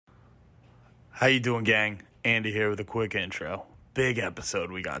How you doing, gang? Andy here with a quick intro. Big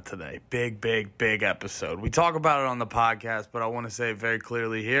episode we got today. Big episode. We talk about it on the podcast, but I want to say it very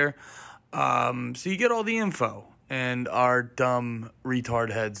clearly here. So you get all the info, and our dumb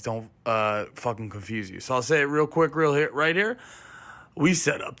retard heads don't fucking confuse you. So I'll say it real quick, right here. We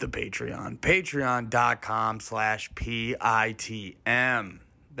set up the Patreon. Patreon.com/PITM.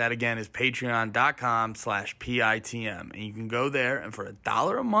 That again is patreon.com/PITM. And you can go there, and for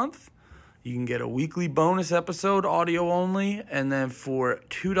 $1 a month, you can get a weekly bonus episode, audio only, and then for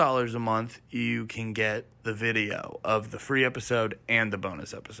 $2 a month, you can get the video of the free episode and the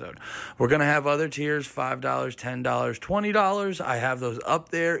bonus episode. We're going to have other tiers, $5, $10, $20. I have those up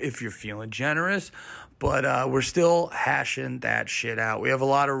there if you're feeling generous, but we're still hashing that shit out. We have a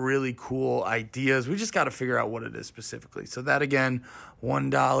lot of really cool ideas. We just got to figure out what it is specifically. So that, again,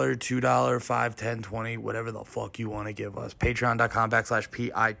 $1, $2, $5, $10, $20, whatever the fuck you want to give us.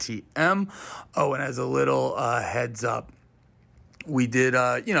 Patreon.com/PITM. Oh, and as a little heads up, we did,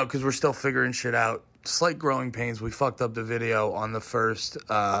 because we're still figuring shit out. Slight growing pains. We fucked up the video on the first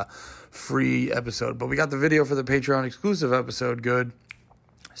free episode, but we got the video for the Patreon exclusive episode good.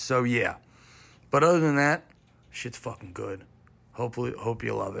 So, yeah. But other than that, shit's fucking good. Hope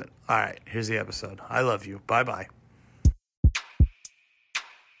you love it. All right, here's the episode. I love you. Bye-bye.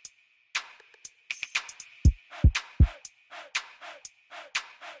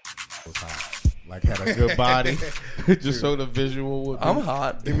 Like, had a good body. Just so the visual would be. I'm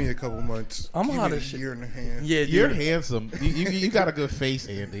hot. Give me a couple months. I'm Give hot me as shit. A year and a half. Yeah, You're dude. handsome. You got a good face,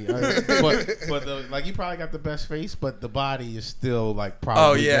 Andy. But you probably got the best face, but the body is still like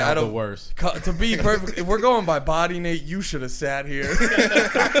probably the worst. To be perfect, if we're going by body, Nate, you should have sat here.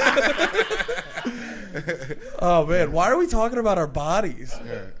 Oh man, why are we talking about our bodies?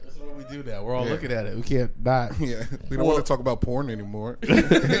 Yeah. That's what we do now. We're all looking at it. We can't not. Yeah, we don't want to talk about porn anymore.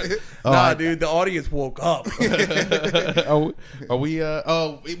 Dude, the audience woke up. Are we?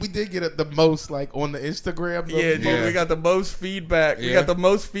 We did get the most like on the Instagram. Dude, we got the most feedback. Yeah. We got the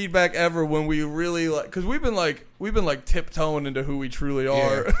most feedback ever when we really because we've been tiptoeing into who we truly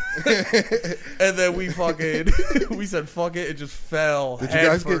are, and then we said fuck it. It just fell. Did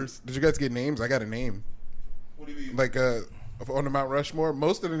you guys get names? I got a name. What do you mean? Like on the Mount Rushmore,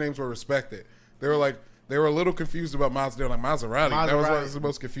 most of the names were respected. They were a little confused about Maserati. Like Maserati. That was the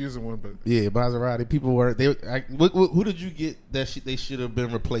most confusing one. But yeah, Maserati. People were who did you get that they should have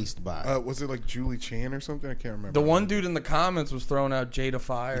been replaced by? Was it like Julie Chan or something? I can't remember. The one dude in the comments was throwing out Jada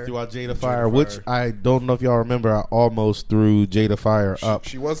Fire. He threw out Jada Fire, which I don't know if y'all remember. I almost threw Jada Fire up.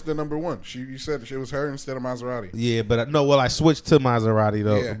 She was the number one. You said it was her instead of Maserati. Yeah, but no. Well, I switched to Maserati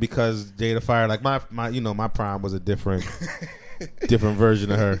though because Jada Fire, like my prime was a different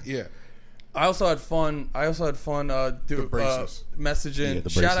version of her. Yeah. I also had fun. Messaging.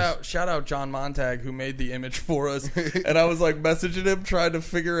 Shout out John Montag who made the image for us, and I was like messaging him trying to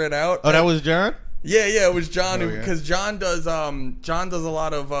figure it out. Oh, that was John. Yeah, it was John because John does a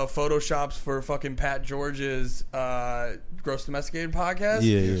lot of photoshops for fucking Pat George's Gross Domesticated podcast.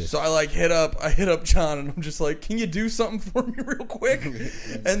 Yeah. So I hit up John and I'm just like, can you do something for me real quick?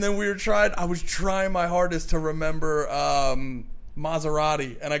 And then I was trying my hardest to remember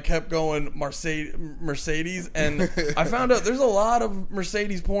Maserati, and I kept going Mercedes, and I found out there's a lot of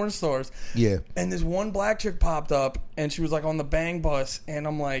Mercedes porn stars. Yeah. And this one black chick popped up, and she was like on the Bang bus, and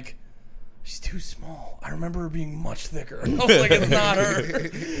I'm like, she's too small. I remember her being much thicker. I was like, it's not her.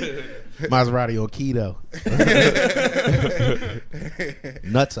 Maserati on keto.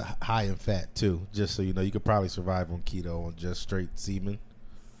 Nuts are high in fat too. Just so you know, you could probably survive on keto on just straight semen.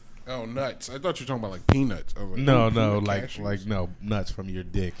 Oh, nuts! I thought you were talking about like peanuts. I was like, no, nuts from your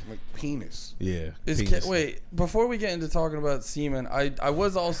dick. Like penis. Yeah. Wait, before we get into talking about semen, I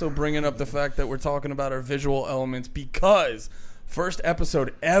was also bringing up the fact that we're talking about our visual elements because first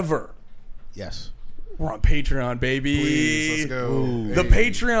episode ever. Yes. We're on Patreon, baby. Please, let's go. Ooh. The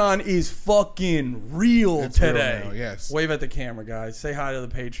Patreon is fucking real today. Real now, yes. Wave at the camera, guys. Say hi to the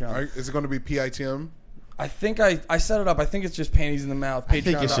Patreon. Right, is it going to be PITM? I think I set it up. I think it's just panties in the mouth. Patreon. I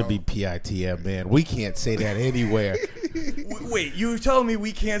think it should be PITM, man. We can't say that anywhere. Wait, you telling me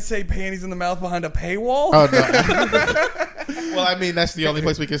we can't say panties in the mouth behind a paywall? Oh, no. Well, I mean, that's the only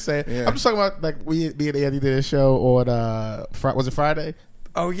place we can say it. Yeah. I'm just talking about, like, me and Andy did a show on, was it Friday?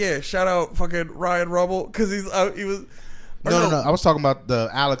 Oh, yeah. Shout out fucking Ryan Rubble, because he was... No. I was talking about the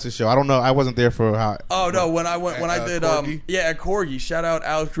Alex's show. I don't know. I wasn't there for how. Oh no, when I did Corgi? At Corgi. Shout out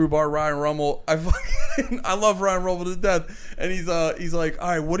Alex Grubar, Ryan Rummel. I love Ryan Rummel to death. And he's like, all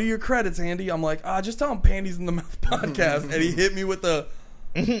right, what are your credits, Andy? I'm like, just tell him Panties in the Mouth podcast. And he hit me with the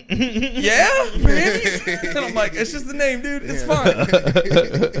yeah, panties. And I'm like, it's just the name, dude. It's fine.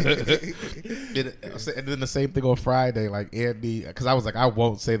 And then the same thing on Friday, like Andy, because I was like, I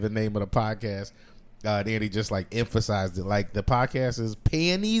won't say the name of the podcast. And Andy just like emphasized it, like the podcast is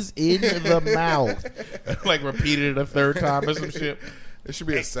panties in the mouth, like repeated it a third time or some shit. It should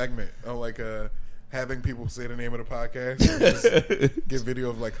be a segment of like having people say the name of the podcast. Just get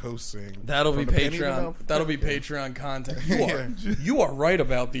video of like hosts saying. That'll be from the penny in the Patreon. mouth. That'll be Patreon content. You are right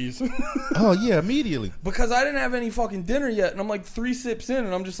about these. Oh yeah, immediately. Because I didn't have any fucking dinner yet, and I'm like 3 sips in,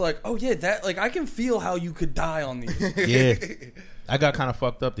 and I'm just like, oh yeah, that like I can feel how you could die on these. Yeah. I got kind of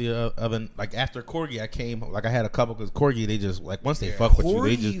fucked up the oven. Like after Corgi, I came like I had a couple because Corgi they just like once they fuck with you,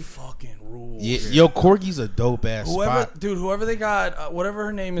 they Corgi just fucking rules. yeah. Yo, Corgi's a dope ass spot. Whoever they got, whatever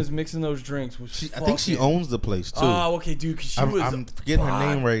her name is, mixing those drinks was. I think she owns the place too. Oh, okay, dude. Cause I'm forgetting her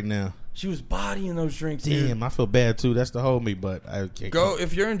name right now. She was bodying those drinks. Damn, dude. I feel bad too. That's the homie, but I can't Go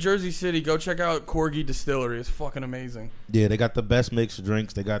if you're in Jersey City. Go check out Corgi Distillery. It's fucking amazing. Yeah, they got the best mixed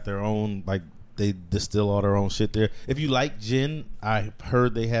drinks. They got their own like. They distill all their own shit there. If you like gin, I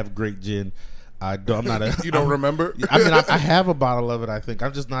heard they have great gin. I'm not a. You don't remember? I mean, I have a bottle of it. I think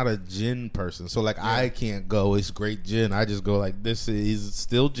I'm just not a gin person. So like, I can't go. It's great gin. I just go like, this is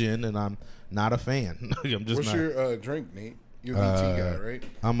still gin, and I'm not a fan. I'm just. What's not. your drink, Nate? You're a VT guy, right?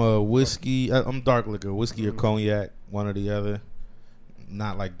 I'm a whiskey. I'm dark liquor, whiskey or cognac, one or the other.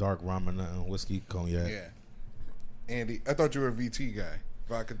 Not like dark rum or nothing. Whiskey, cognac. Yeah. Andy, I thought you were a VT guy.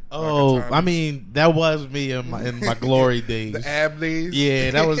 Vodka I mean, that was me in my glory days. The ab days?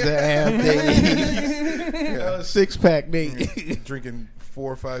 Yeah, that was the ab days. Six pack, Nate. Drinking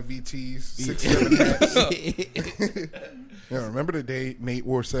 4 or 5 VTs, 6, 7 hats. Yeah, remember the day Nate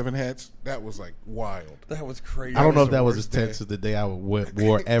wore 7 hats? That was like wild. That was crazy. I don't know if that was as tense as the day I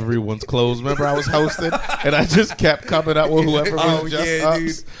wore everyone's clothes. Remember, I was hosting and I just kept coming up with whoever was just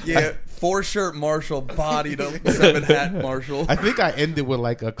ups. Dude. Yeah. 4-shirt Marshall bodied a 7-hat Marshall. I think I ended with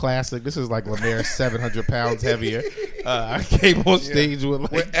like a classic. This is like Lemaire 700 pounds heavier. I came on stage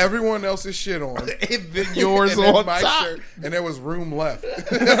with everyone else's shit on, and then yours and on then my top. shirt, and there was room left.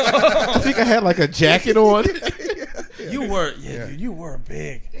 I think I had like a jacket on. You were, dude, you were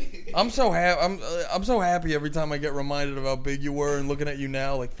big. I'm so happy. I'm so happy every time I get reminded of how big you were, and looking at you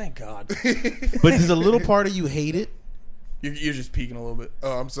now, like thank God. But there's a little part of you hate it. You're just peeking a little bit.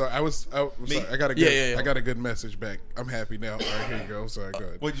 Oh, I'm sorry. I was sorry. I got a good. I got a good message back. I'm happy now. All right, here you go. Sorry, go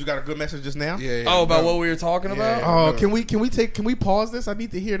ahead. Wait, you got a good message just now? Yeah. Oh, about what we were talking about? Yeah. Oh, No. can we pause this? I need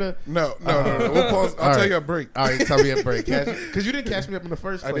to hear the. No. We'll pause. I'll tell you a break. All right, tell me a break, because you didn't catch me up in the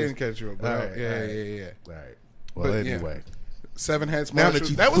first place. I didn't catch you up. But All right, yeah. All right. Well, But, anyway, 7 hats. Now Marshall. that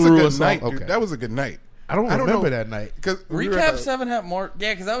you That was a threw good us night, off- dude. okay. That was a good night. I don't remember that night. Because Recap 7-hat Mark.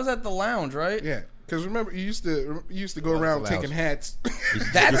 Yeah, because I was at the lounge, right? Yeah. Because remember, you used to go around taking hats.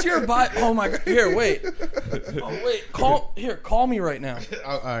 That's your bot. Oh my God! Here, wait. Oh wait. Call me right now.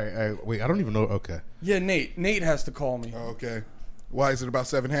 All right. Wait, I don't even know. Okay. Yeah, Nate. Nate has to call me. Oh, okay. Why is it about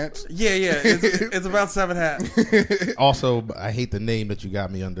 7 hats? Yeah. It's about 7-hat. Also, I hate the name that you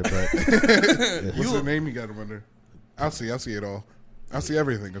got me under, but What's the name you got him under? I'll see it all. I'll see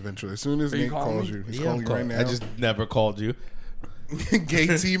everything eventually. As soon as Nate calls you, he's calling you right now. I just never called you. Gay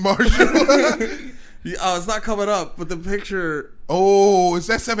T Marshall. Oh, it's not coming up, but the picture. Oh, is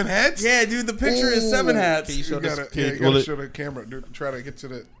that 7 hats? Yeah, dude, the picture is 7 hats. Can you show You this? gotta show the camera. Dude, try to get to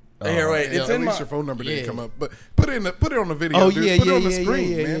the. Here, wait. It's at in least my. your phone number didn't come up, but put it on the video. Oh dude. yeah, Put it yeah, on the yeah,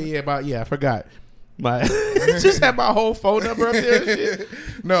 screen, yeah, man. yeah. I forgot. My just had my whole phone number up there. And shit.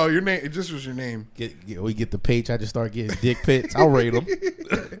 No, your name. It just was your name. We get the page. I just start getting dick pics. I'll rate them.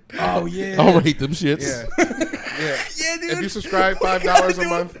 Oh yeah. I'll rate them shits. Yeah, Yeah, dude. If you subscribe $5 a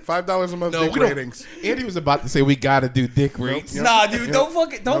month, $5 a month dick we don't- ratings. Andy was about to say we got to do dick rates. Yep. Nah, dude,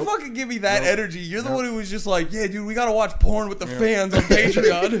 Yep. don't fucking give me that energy. You're the one who was just like, yeah, dude, we gotta watch porn with the fans on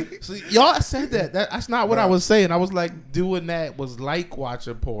Patreon. So y'all said that. That's not what I was saying. I was like, doing that was like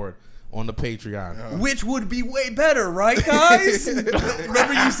watching porn on the Patreon. Which would be way better, right, guys?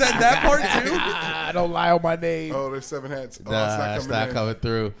 Remember you said that part too? I don't lie on my name. Oh, there's 7 hats. Oh, Nah, it's not coming in.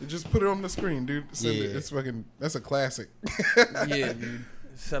 through. Just put it on the screen, dude. Send it. Yeah. It's fucking. That's a classic. Yeah, dude.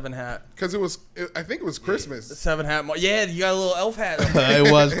 7-hat. Because I think it was Christmas. 7-hat. Yeah, you got a little elf hat.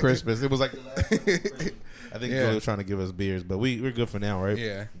 It was Christmas. It was like the last Christmas. I think Yeah. Joey was trying to give us beers, but we're good for now, right?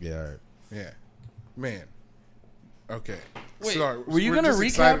 Yeah. Yeah, all right. Yeah, man. Okay. Wait, Sorry. were you We're gonna just recap?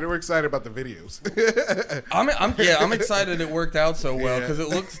 Excited. We're excited about the videos. I'm excited it worked out so well Yeah. because it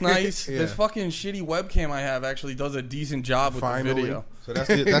looks nice. Yeah. This fucking shitty webcam I have actually does a decent job with Finally. the video. So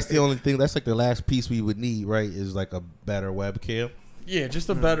that's the only thing. That's like the last piece we would need, right? Is like a better webcam. Yeah, just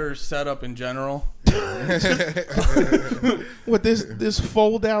a better setup in general. What this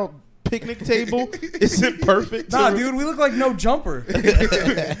fold out picnic table isn't perfect. Nah, dude, we look like No Jumper.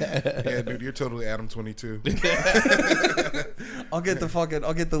 Yeah, dude, you're totally Adam 22. I'll get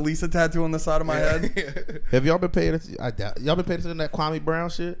the Lisa tattoo on the side of my head. Have y'all been paying attention? Y'all been paying attention to that Kwame Brown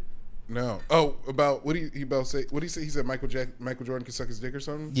shit? No. Oh, about what he about say? What did he say? He said Michael Jordan could suck his dick or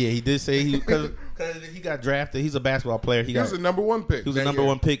something. Yeah, he did say because he got drafted. He's a basketball player. He was the number one pick. He was the number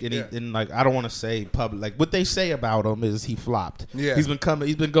one pick, and and like I don't want to say public. Like what they say about him is he flopped. Yeah, he's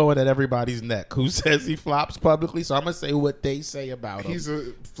been going at everybody's neck who says he flops publicly. So I'm gonna say what they say about him. He's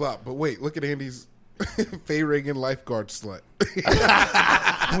a flop. But wait, look at Andy's Faye Reagan lifeguard slut.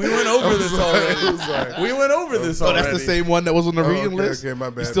 We went over this already. We went over this already. Oh, that's the same one that was on the reading list? Okay, my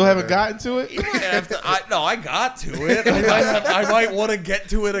bad. You still haven't gotten to it? I got to it. I might want to get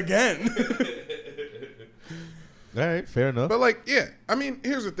to it again. All right, fair enough. But like, yeah, I mean,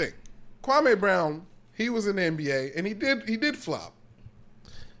 here's the thing. Kwame Brown, he was in the NBA, and he did flop.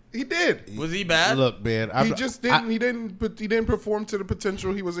 He did. Was he bad? Look, man, he didn't perform to the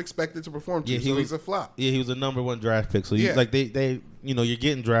potential he was expected to perform to. So he's a flop. Yeah, he was a number one draft pick. So like they you're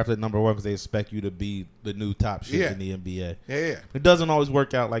getting drafted number one because they expect you to be the new top shit in the NBA. Yeah. It doesn't always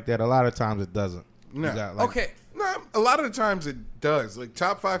work out like that. A lot of times it doesn't. No. Okay. No, a lot of the times it does. Like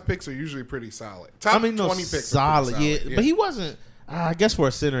top 5 picks are usually pretty solid. Top 20 picks solid. Are pretty solid. Yeah, but he wasn't. I guess for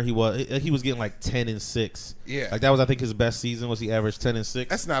a center, he was getting like 10-6. Yeah, like that was I think his best season was he averaged 10-6.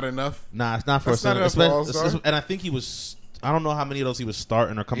 That's not enough. Nah, it's not for that's a center. And I think he was. I don't know how many of those he was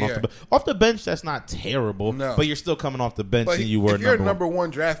starting or coming off the bench. That's not terrible. No, but you're still coming off the bench, and you were. If you're a number one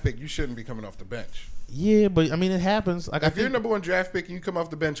draft pick, you shouldn't be coming off the bench. Yeah, but I mean it happens. Like if you're a number one draft pick and you come off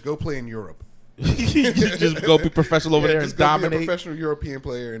the bench, go play in Europe. You just go be professional over there and dominate. Be a professional European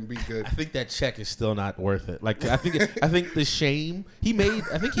player and be good. I think that check is still not worth it. Like I think the shame he made.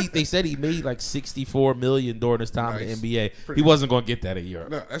 I think they said he made like $64 million during his time in the NBA. He wasn't going to get that in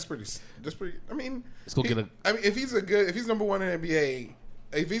Europe. No, that's pretty. I mean, if he's number one in the NBA,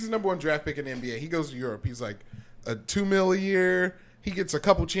 if he's the number one draft pick in the NBA, he goes to Europe. He's like a $2 million a year. He gets a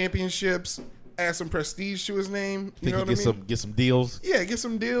couple championships. Add some prestige to his name. You know what I mean? Get some deals. Yeah, get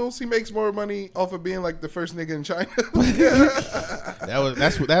some deals. He makes more money off of being like the first nigga in China. that would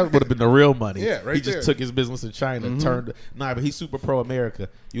have been the real money. Yeah, right. He just took his business in China and turned. Nah, but he's super pro America.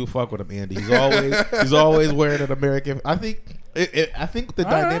 You fuck with him, Andy. He's always wearing an American. I think the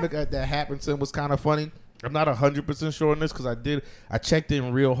dynamic that happened to him was kind of funny. I'm not 100% sure on this because I checked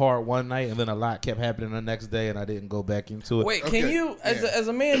in real hard one night and then a lot kept happening the next day and I didn't go back into it. Wait, can you, as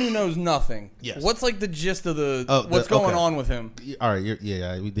a man who knows nothing, what's like the gist of what's going on with him? All right,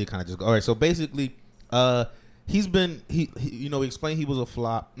 we did kind of just go. All right, so basically, he explained he was a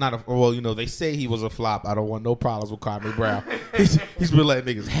flop. They say he was a flop. I don't want no problems with Kwame Brown. He's been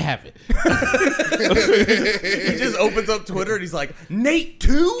letting niggas have it. He just opens up Twitter and he's like, Nate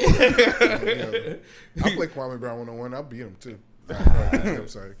too? I'll play Kwame Brown 1-on-1. I'll beat him too. I'm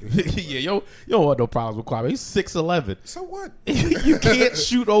sorry. Yeah, you don't want no problems with Kwame. He's 6'11". So what? You can't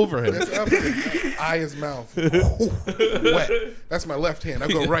shoot over him. Eye his mouth. Wet. That's my left hand. I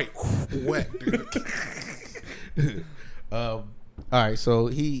go right. Wet, dude. All right, so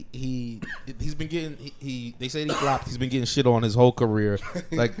he's been getting they say he flopped. He's been getting shit on his whole career.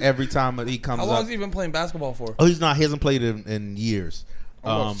 Like every time he comes up. How long has he been playing basketball for? Oh, he hasn't played in years.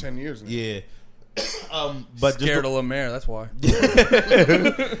 Almost 10 years now. Yeah. But scared of Lemaire, that's why.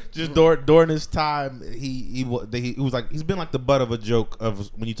 Just during his time, he was like he's been like the butt of a joke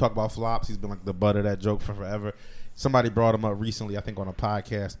of when you talk about flops. He's been like the butt of that joke for forever. Somebody brought him up recently, I think, on a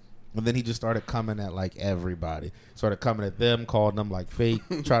podcast. And then he just started coming at like everybody. Started coming at them, calling them like fake,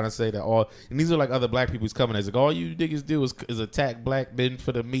 trying to say that all. And these are like other black people he's coming at. He's like, all you niggas do is attack black men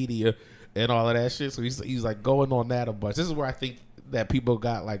for the media and all of that shit. So he's like going on that a bunch. This is where I think that people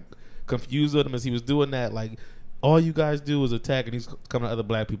got like confused with him as he was doing that. Like, all you guys do is attack, and he's coming at other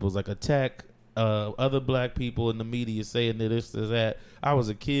black people. It's like attack other black people in the media saying this, that. I was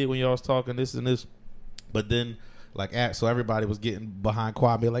a kid when y'all was talking this and this, but then. So everybody was getting behind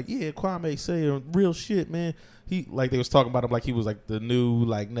Kwame, like, yeah, Kwame saying real shit, man. He they was talking about him like he was like the new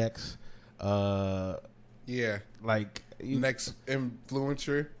next, next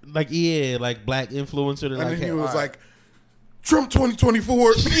influencer, like black influencer. And then he was like, Trump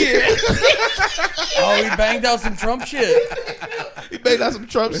 2024, yeah. Oh, he banged out some Trump shit. He banged out some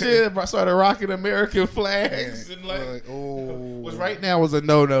Trump shit and started rocking American flags and which right now was a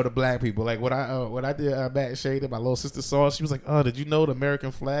no to black people. Like when I did Matt Shade and my little sister saw it, she was like, "Oh, did you know the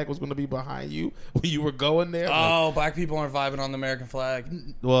American flag was going to be behind you when you were going there?" Oh, black people aren't vibing on the American flag.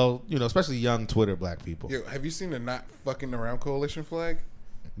 Well, especially young Twitter black people. Yo, have you seen the Not Fucking Around Coalition flag?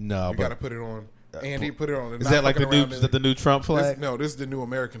 No, you got to put it on. Andy put it on. Is that like the new Trump flag? This is the new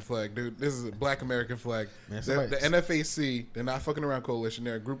American flag, dude. This is a black American flag. Man, the NFAC, they're not fucking around coalition.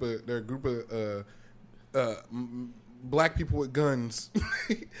 They're a group of black people with guns.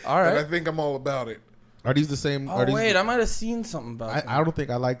 All right, and I think I'm all about it. Are these the same? Oh wait, I might have seen something about. I don't think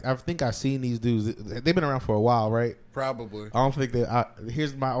I think I've seen these dudes. They've been around for a while, right? Probably. I don't think that.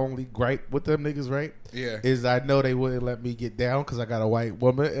 Here's my only gripe with them niggas, right? Yeah. Is I know they wouldn't let me get down because I got a white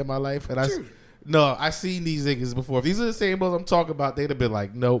woman in my life, and I seen these niggas before. If these are the same ones I'm talking about, they'd have been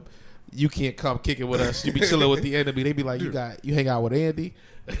like, nope, you can't come kick it with us. You be chilling with the enemy. They'd be like, you hang out with Andy.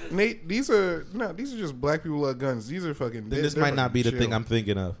 Nate, these are just black people with guns. These are fucking. This might not be the thing I'm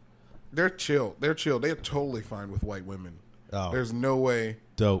thinking of. They're chill. They're totally fine with white women. Oh. There's no way.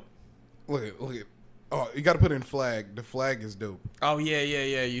 Dope. Look at. Oh, you got to put in flag. The flag is dope. Oh, yeah.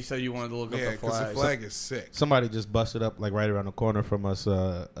 You said you wanted to look up the flag. Yeah, because the flag is sick. Somebody just busted up, like, right around the corner from us,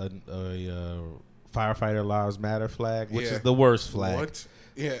 a Firefighter Lives Matter flag, which is the worst flag. What?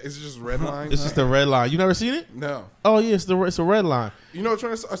 Yeah, it's just red line. It's just a red line. You never seen it? No. Oh yeah, it's a red line. You know,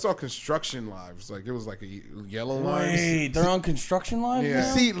 I saw Construction Lives. Like it was like a yellow line. Wait, they're on Construction Lives. Yeah.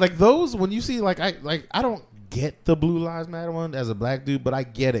 Now? See, like those when you see I don't get the Blue Lives Matter one as a black dude, but I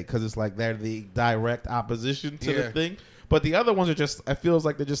get it because it's like they're the direct opposition to the thing. But the other ones are just, it feels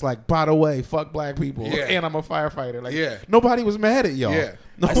like they're just like, by the way, fuck black people, and I'm a firefighter. Like, nobody was mad at y'all. Yeah.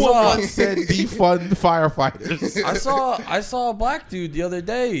 No one said defund firefighters. I saw a black dude the other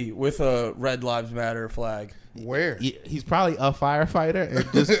day with a Red Lives Matter flag. Where? He's probably a firefighter,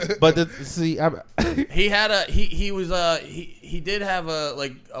 and just he did have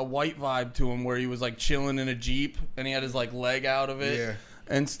a white vibe to him where he was like chilling in a Jeep and he had his like leg out of it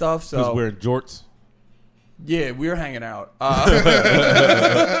and stuff. So he was wearing jorts. Yeah, we were hanging out. You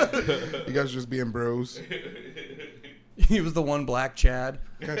guys just being bros. He was the one black Chad.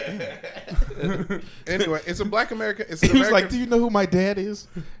 Anyway, it's a black American. He was like, "Do you know who my dad is?"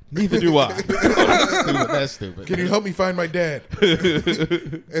 Neither do I. That's stupid. Can you help me find my dad?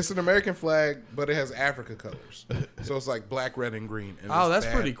 It's an American flag, but it has Africa colors, so it's like black, red, and green. And that's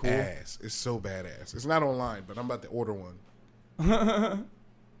pretty cool. It's so badass. It's not online, but I'm about to order one.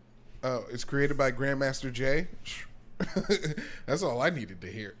 Oh, it's created by Grandmaster Jay. That's all I needed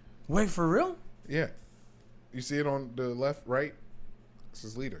to hear. Wait, for real? Yeah. You see it on the left, right? It's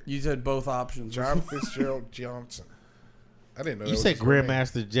his leader. You said both options. John Fitzgerald Johnson. I didn't know. You said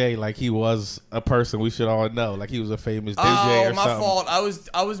Grandmaster Jay like he was a person we should all know, like he was a famous DJ or something. Oh, my fault.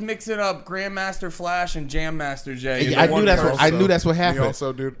 I was mixing up Grandmaster Flash and Jam Master Jay. Yeah, I knew that's what happened. Me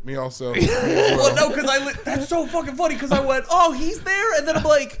also, dude. Me also. Well, no, because that's so fucking funny. Because I went, oh, he's there, and then I'm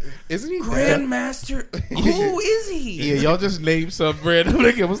like, isn't he Grandmaster? Who is he? Yeah, y'all just named some random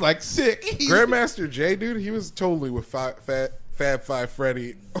nigga. Was like sick. Grandmaster Jay, dude. He was totally with Fab Five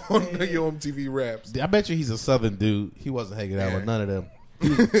Freddy on Yo MTV Raps. I bet you he's a Southern dude. He wasn't hanging out with none of them.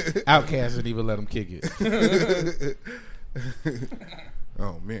 Outkast didn't even let him kick it.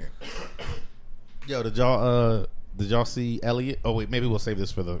 Oh man. Yo, did y'all see Elliot? Oh wait, maybe we'll save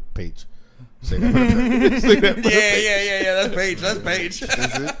this for the page. Save that for the page. Yeah. That's Paige. Is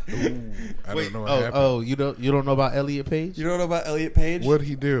it? Ooh, I don't know what happened. Oh, you don't know about Elliot Page? You don't know about Elliot Page? What'd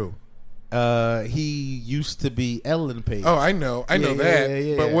he do? He used to be Ellen Page. Oh, I know that.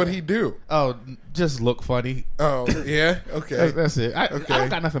 Yeah. But what'd he do? Oh, just look funny. Oh, yeah. Okay, that's it. I don't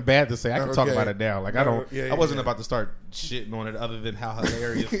got nothing bad to say. I can talk about it now. Like I wasn't about to start shitting on it, other than how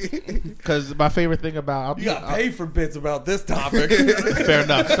hilarious. Because my favorite thing about you got paid for bits about this topic. Fair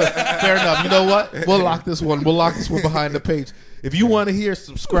enough. Fair enough. You know what? We'll lock this one. Behind the page. If you want to hear,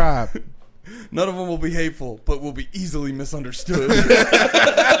 subscribe. None of them will be hateful, but will be easily misunderstood.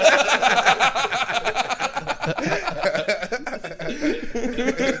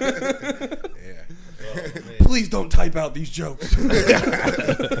 Please don't type out these jokes.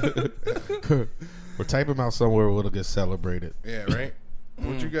 Or type them out somewhere where it'll get celebrated. Yeah, right?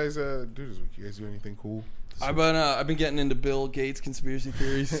 What'd you guys do this week? You guys do anything cool? I've been getting into Bill Gates conspiracy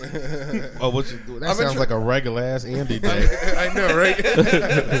theories. That sounds like a regular ass Andy day. I know, right?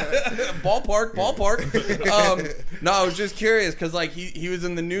 Ballpark. No, I was just curious because like he was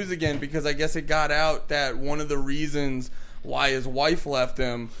in the news again because I guess it got out that one of the reasons why his wife left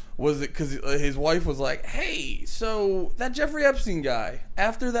him was because his wife was like, hey, so that Jeffrey Epstein guy,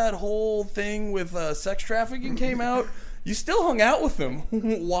 after that whole thing with sex trafficking came out, you still hung out with him.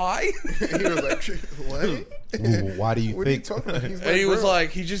 Why? He was like, what? Ooh, why do you think? And he was like,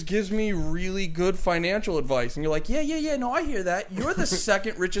 he just gives me really good financial advice. And you're like, yeah, no, I hear that. You're the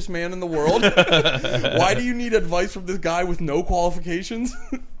second richest man in the world. Why do you need advice from this guy with no qualifications?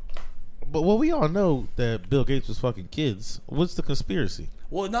 But we all know that Bill Gates was fucking kids. What's the conspiracy?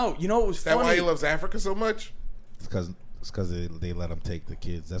 Well, no, you know what was Is that funny? why he loves Africa so much? It's because they let him take the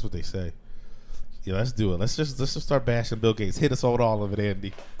kids. That's what they say. Yeah, let's do it. Let's just start bashing Bill Gates. Hit us with all of it,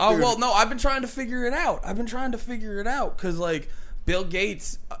 Andy. Oh, well, no, I've been trying to figure it out. Because, like, Bill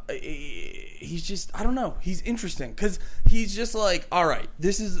Gates, he's just, I don't know. He's interesting because he's just like, all right,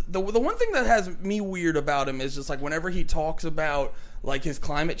 this is the one thing that has me weird about him is just like whenever he talks about like his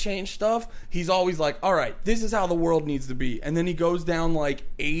climate change stuff, he's always like, all right, this is how the world needs to be. And then he goes down like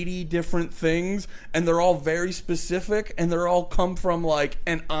 80 different things and they're all very specific and they're all come from like,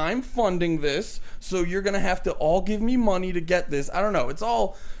 and I'm funding this, so you're going to have to all give me money to get this. I don't know. It's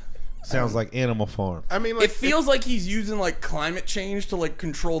all... Sounds like Animal Farm. I mean, like, it feels like he's using like climate change to like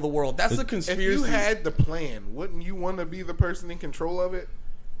control the world. That's the conspiracy. If you had the plan, wouldn't you want to be the person in control of it?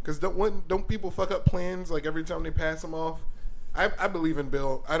 Because don't people fuck up plans like every time they pass them off? I believe in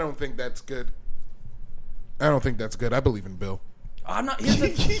Bill. I don't think that's good. I believe in Bill. I'm not.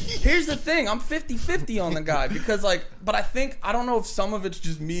 Here's the thing. I'm 50-50 on the guy because like, but I don't know if some of it's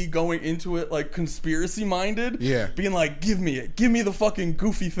just me going into it like conspiracy minded. Yeah. Being like, give me the fucking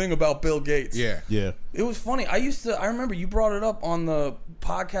goofy thing about Bill Gates. Yeah. It was funny. I remember you brought it up on the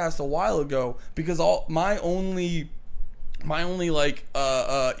podcast a while ago because my only like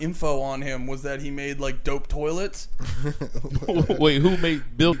info on him was that he made like dope toilets. Wait, who made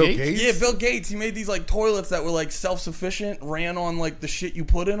Bill Gates? Yeah, Bill Gates. He made these like toilets that were like self-sufficient, ran on like the shit you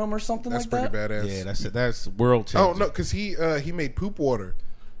put in them or something like that. That's pretty badass. Yeah, that's world changing. Oh no, because he made poop water.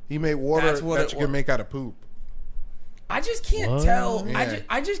 He made water that you can make out of poop. I just can't tell. Yeah.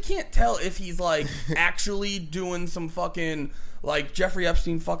 I just can't tell if he's like actually doing some fucking like Jeffrey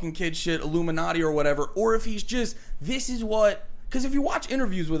Epstein fucking kid shit, Illuminati or whatever, or if he's just this is what. Because if you watch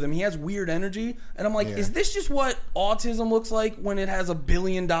interviews with him, he has weird energy, and I'm like, is this just what autism looks like when it has $1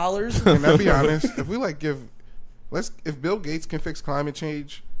 billion? Can I be honest? If we like if Bill Gates can fix climate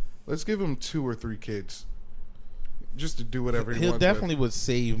change, let's give him 2 or 3 kids. Just to do whatever he wants. He definitely would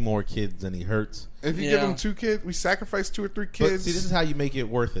save more kids than he hurts. If you give him 2 kids, we sacrifice 2 or 3 kids. But see, this is how you make it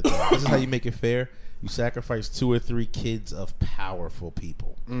worth it. Though. This is how you make it fair. You sacrifice 2 or 3 kids of powerful people.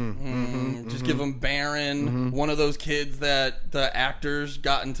 Just give them Barron, one of those kids that the actors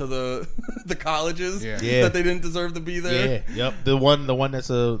got into the the colleges that they didn't deserve to be there. Yeah, yep. The one that's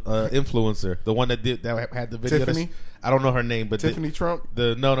a influencer, the one that had the video. Tiffany? I don't know her name, but Tiffany Trump.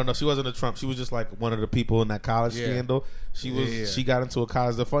 No, she wasn't a Trump. She was just like one of the people in that college scandal. She got into a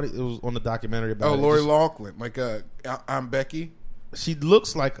college. It was on the documentary about. Oh, Lori Loughlin, like I'm Becky. She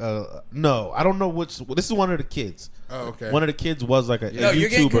looks like no, I don't know which. This is one of the kids. Oh, okay. One of the kids was like a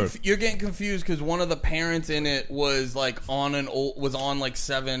YouTuber. You're getting confused because one of the parents in it was like on like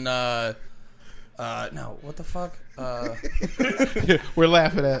 7. No, what the fuck? We're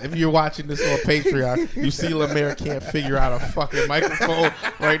laughing at. If you're watching this on Patreon, you see Lemaire can't figure out a fucking microphone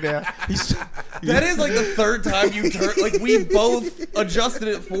right now. That is like the third time you turn. Like we both adjusted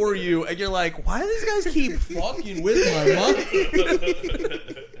it for you, and you're like, "Why do these guys keep fucking with my mom?"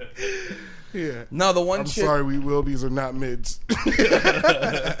 Yeah. No, the one. I'm sorry, we will. These are not mids.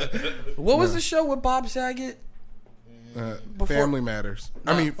 What was the show with Bob Saget? Family Matters.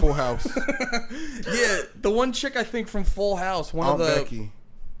 No. I mean, Full House. Yeah, the one chick I think from Full House. One Aunt of the. Becky.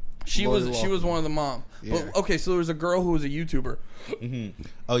 She was one of the mom. Yeah. But, okay, so there was a girl who was a YouTuber. Mm-hmm.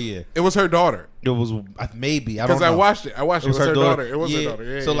 Oh yeah, it was her daughter. It was maybe I don't know. Because I watched it. It was her daughter. It was her daughter.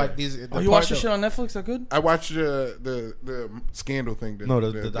 Yeah, so like these. You watched the shit on Netflix? That good? I watched the scandal thing.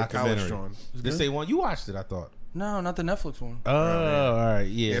 The documentary. The same one you watched it. I thought. No, not the Netflix one. Oh, all right,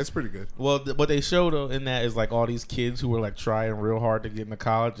 yeah, it's pretty good. Well, what they showed in that is like all these kids who were like trying real hard to get into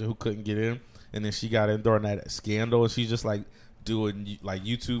college and who couldn't get in, and then she got in during that scandal, and she's just like doing like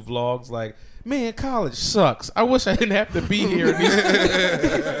YouTube vlogs, like, man, college sucks. I wish I didn't have to be here.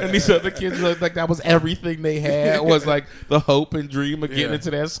 And these other kids like that was everything they had was like the hope and dream of getting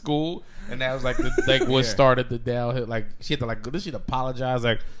into that school. And that was like what started the downhill. Like she had to she'd apologize.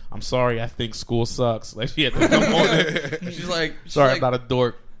 Like, I'm sorry, I think school sucks. Like she had to come on it. She's like, sorry, I'm not a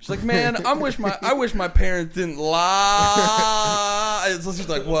dork. She's like, man, I wish my parents didn't lie. So she's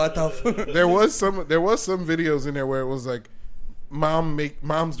like, what the fuck? There was some videos in there where it was like,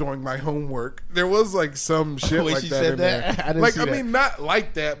 mom's doing my homework. There was like some shit like that in there. I mean, not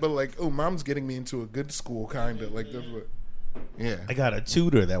like that, but like, oh, mom's getting me into a good school, kind of like. Yeah, I got a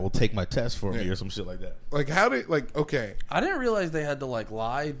tutor that will take my test for me or some shit like that. Like okay. I didn't realize they had to like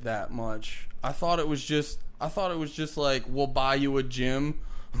lie that much. I thought it was just like, we'll buy you a gym.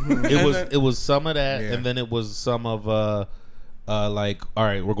 It was some of that, and then it was some of like, all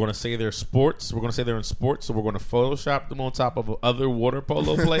right, we're going to say they're sports. We're going to say they're in sports, so we're going to Photoshop them on top of other water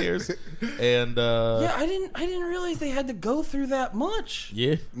polo players. And yeah, I didn't realize they had to go through that much.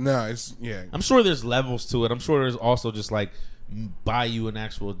 Yeah, No, it's yeah. I'm sure there's levels to it. I'm sure there's also just like buy you an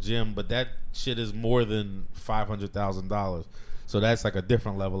actual gym, but that shit is more than $500,000. So that's like a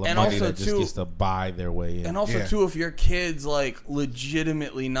different level of And money also, that just too, gets to buy their way in. And also, Yeah. too, if your kid's like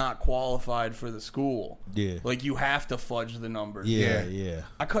legitimately not qualified for the school, Yeah. like you have to fudge the numbers. Yeah.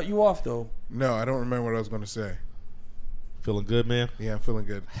 I cut you off though. No, I don't remember what I was going to say. Feeling good, man? Yeah, I'm feeling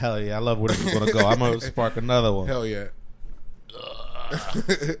good. Hell yeah. I love where this is going to go. I'm going to spark another one. Hell yeah.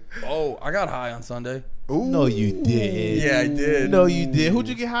 Oh, I got high on Sunday. Ooh. No, you did. Yeah, I did. No, you did. Who'd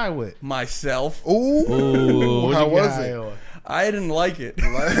you get high with? Myself. Ooh. What'd How you get was high it? on? I didn't like it.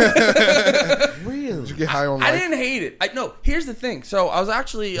 Really? Did you get high on I life? didn't hate it. No, here's the thing. So I was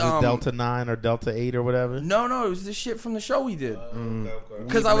actually Is it Delta 9 or Delta 8 or whatever? No, it was this shit from the show we did. Okay.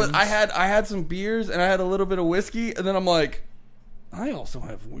 Because I had some beers and I had a little bit of whiskey, and then I'm like, I also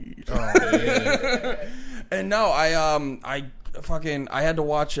have weed. Oh, yeah. And no, I had to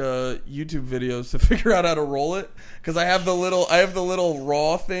watch YouTube videos to figure out how to roll it, because I have the little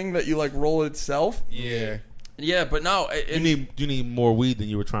raw thing that you like roll itself. Yeah. Yeah, but no, You need more weed than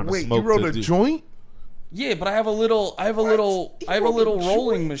you were trying to Wait, smoke. you rolled to a do. joint? yeah, but I have a little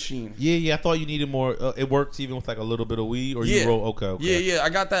rolling machine. Yeah. I thought you needed more. It works even with like a little bit of weed, or Yeah. you roll. Okay. Yeah, I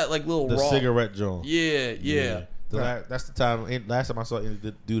got that like little The raw cigarette joint. Yeah. That's the time. Last time I saw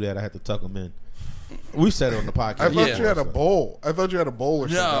Andy do that, I had to tuck him in. We said it on the podcast. I thought Yeah. you had a bowl. I thought you had a bowl or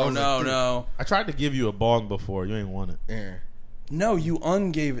something. I was like, dude, No. I tried to give you a bong before. You ain't want it. Yeah. No, you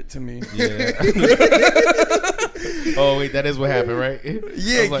ungave it to me. Yeah. Oh wait, that is what happened, right?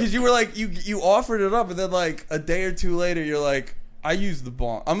 Yeah, because you were like you offered it up, and then like a day or two later, you're like, I used the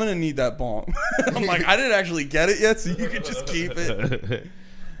bong. I'm gonna need that bong. I'm like, I didn't actually get it yet, so you could just keep it.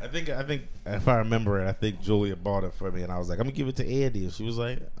 I think if I remember it, I think Julia bought it for me, and I was like, I'm gonna give it to Andy, and she was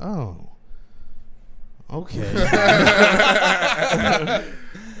like, oh, okay.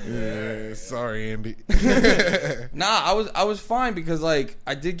 Yeah. Sorry, Andy. Nah, I was fine, because like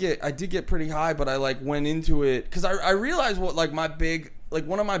I did get pretty high, but I like went into it because I realized what like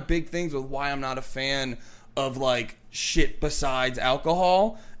one of my big things with why I'm not a fan of like shit besides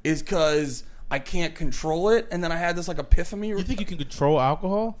alcohol is because I can't control it, and then I had this like epiphany. You think you can control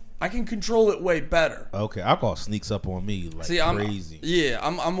alcohol? I can control it way better. Okay, alcohol sneaks up on me like crazy.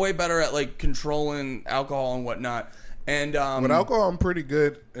 I'm way better at like controlling alcohol and whatnot. And With alcohol, I'm pretty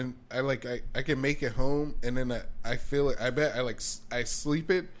good, and I can make it home, and then I feel it. I bet I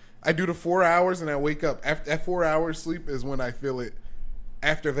sleep it. I do the 4 hours, and I wake up. After that 4 hours sleep is when I feel it.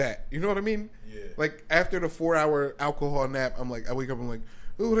 After that, you know what I mean? Yeah. Like after the 4 hour alcohol nap, I wake up. I'm like,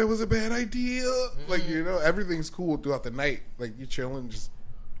 oh, that was a bad idea. Mm-hmm. Like everything's cool throughout the night. Like you chilling,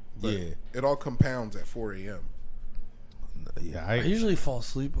 it all compounds at 4 a.m. Yeah, I usually fall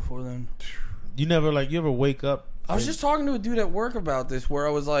asleep before then. You ever wake up? I was just talking to a dude at work about this, where I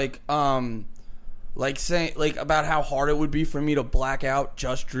was like saying like about how hard it would be for me to black out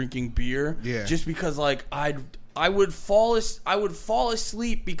just drinking beer. Yeah. Just because like I would fall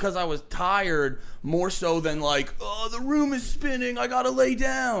asleep because I was tired more so than like, oh, the room is spinning, I gotta lay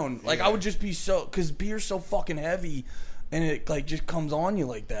down. Like I would just be because beer's so fucking heavy, and it like just comes on you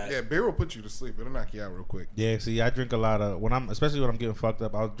like that. Yeah, beer will put you to sleep. It'll knock you out real quick. Yeah, see, I drink a lot of especially when I'm getting fucked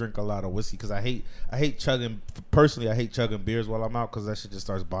up. I'll drink a lot of whiskey because I hate chugging. Personally, I hate chugging beers while I'm out because that shit just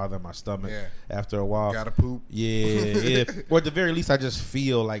starts bothering my stomach after a while. Gotta poop. Yeah. Or at the very least, I just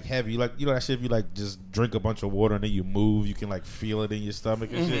feel like heavy. Like that shit. If you like just drink a bunch of water and then you move, you can like feel it in your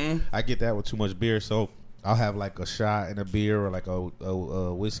stomach and shit. I get that with too much beer, so I'll have like a shot in a beer or like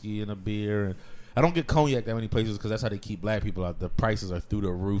a whiskey in a beer. And I don't get cognac that many places because that's how they keep black people out. The prices are through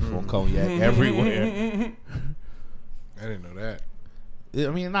the roof on cognac everywhere. I didn't know that.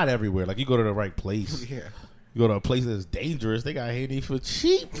 I mean, not everywhere. Like you go to the right place. Yeah. You go to a place that's dangerous. They got Haiti for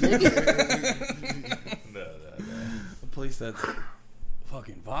cheap. Nigga. No. A place that's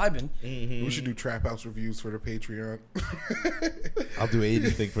fucking vibing. We should do trap house reviews for the Patreon. I'll do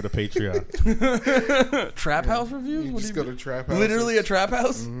anything for the Patreon. Trap house reviews? You What just do go you to trap house. literally a trap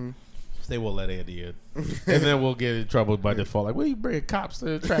house? They will let Andy in, and then we'll get in trouble by default. Like, what are you bringing cops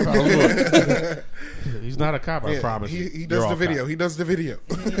to the trap house? He's not a cop, I promise. He does the video. Cops. He does the video.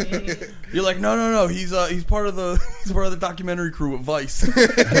 You're like, no. He's part of the documentary crew at Vice.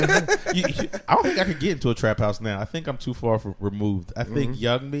 I don't think I could get into a trap house now. I think I'm too far removed. I think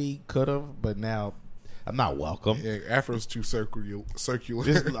young me could have, but now I'm not welcome. Yeah, Afro's too circular.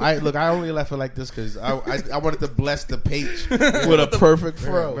 I only left it like this because I wanted to bless the page with a perfect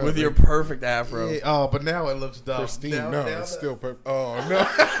fro. With your perfect Afro. Yeah, but now it looks dumb. Pristine. It's still perfect. Oh, no.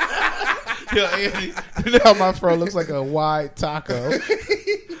 Yo, Andy, now my fro looks like a wide taco.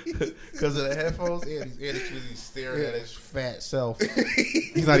 Because of the headphones, Andy's staring at his fat self.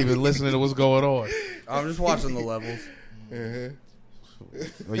 He's not even listening to what's going on. I'm just watching the levels.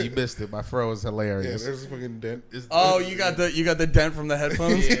 Well, you missed it. My fro is hilarious. Yeah, there's a fucking dent. Oh, you got the dent from the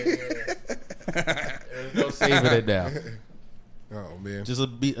headphones? There's no saving it now. Oh, man. Just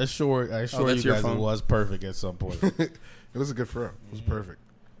a short. I assure you guys it was perfect at some point. It was a good fro. It was perfect.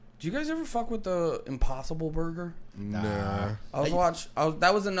 Do you guys ever fuck with the Impossible Burger? Nah.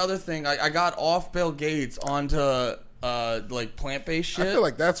 That was another thing. I got off Bill Gates onto like plant-based shit. I feel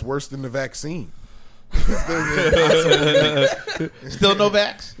like that's worse than the vaccine. Still no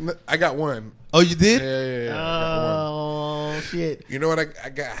vax? I got one. Oh, you did? Yeah. Oh, shit. You know what I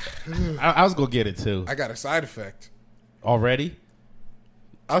got? I was going to get it, too. I got a side effect. Already?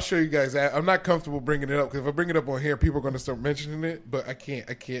 I'll show you guys. I'm not comfortable bringing it up because if I bring it up on here, people are going to start mentioning it. But I can't.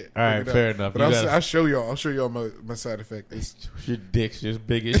 All right, fair enough. But I'll show y'all. I'll show y'all my side effect. Your dick's just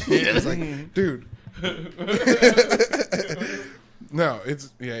big as shit. It's like, dude. No,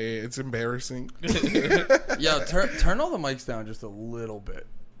 it's embarrassing. Yo, turn all the mics down just a little bit.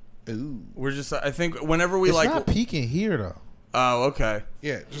 Ooh. We're just. I think whenever we it's like. It's not peeking here though. Oh, okay.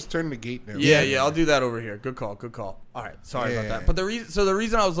 Yeah, just turn the gate down. Yeah, I'll do that over here. Good call. All right, sorry about that. But the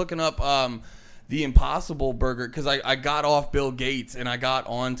reason I was looking up the Impossible Burger because I got off Bill Gates and I got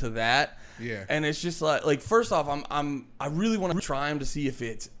onto that. Yeah. And it's just like first off, I really want to try them to see if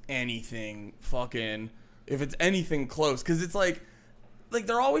it's anything close because it's like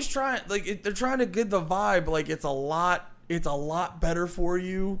they're always trying they're trying to get the vibe like it's a lot better for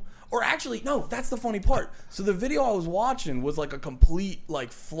you. Or actually, no, that's the funny part. So the video I was watching was like a complete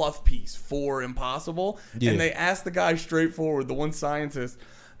like fluff piece for Impossible. Yeah. And they asked the guy straightforward, the one scientist,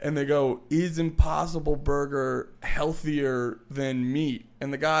 and they go, "Is Impossible Burger healthier than meat?"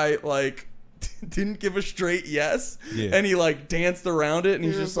 And the guy like didn't give a straight yes. Yeah. And he like danced around it and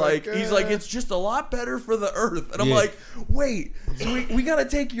he's just like it's just a lot better for the earth. And I'm like, wait, so we gotta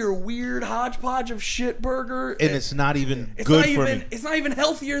take your weird hodgepodge of shit burger and it's not even good for me. It's not even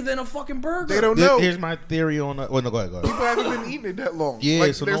healthier than a fucking burger. They don't know. Here's my theory on no, go ahead. People haven't been eating it that long.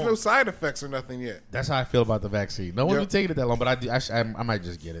 Yeah, so there's no side effects or nothing yet. That's how I feel about the vaccine. No one's been taking it that long, but I might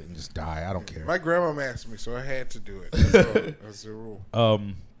just get it and just die. I don't care. My grandma asked me, so I had to do it. That's the rule.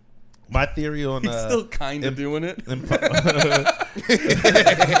 My theory on he's still kind of doing it.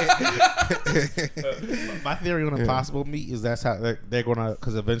 My theory on Impossible Meat is that's how they're gonna,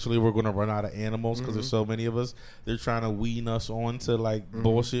 because eventually we're gonna run out of animals because there's so many of us. They're trying to wean us on to like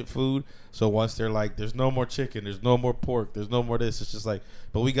bullshit food. So once they're like, there's no more chicken, there's no more pork, there's no more this. It's just like,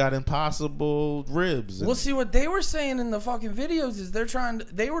 but we got Impossible ribs. Well, see what they were saying in the fucking videos is they were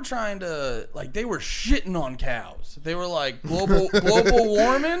trying to they were shitting on cows. They were like global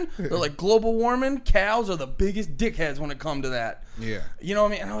warming. They're like global warming. Cows are the biggest dickheads when it comes to that. Yeah, you know what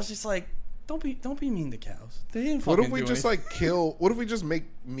I mean. And I was just like, don't be mean to cows. They didn't fucking. What if we just like kill? What if we just make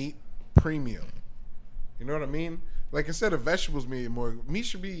meat premium? You know what I mean? Like instead of vegetables meat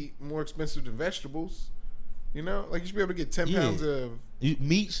should be more expensive than vegetables. You know, like you should be able to get 10 pounds of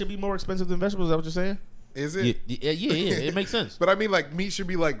meat should be more expensive than vegetables. Is that what you're saying? Is it? Yeah. It makes sense. But I mean, like meat should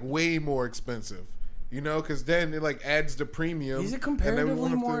be like way more expensive. You know, because then it like adds the premium. Is it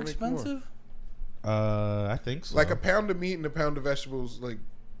comparatively more expensive? I think so. Like a pound of meat and a pound of vegetables, like.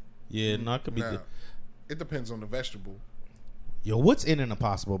 Yeah, it could be. It depends on the vegetable. Yo, what's in an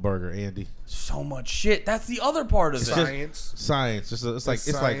Impossible Burger, Andy? So much shit. That's the other part of it. Science. It's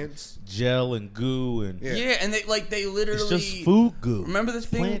like gel and goo and and they literally. It's just food goo. Remember the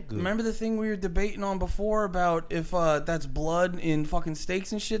thing? Remember the thing we were debating on before about if that's blood in fucking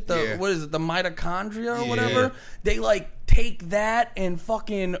steaks and shit. What is it? The mitochondria or whatever. They like take that and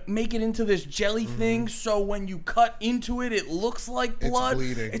fucking make it into this jelly thing. So when you cut into it, it looks like blood.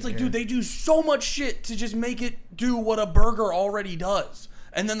 It's bleeding. It's like, dude, they do so much shit to just make it do what a burger already does.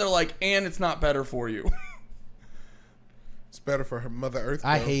 And then they're like, and it's not better for you. It's better for her Mother Earth.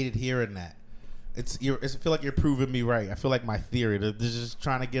 I hated hearing that. I feel like you're proving me right. I feel like my theory, they're just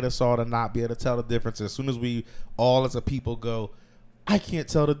trying to get us all to not be able to tell the difference. As soon as we all as a people go, I can't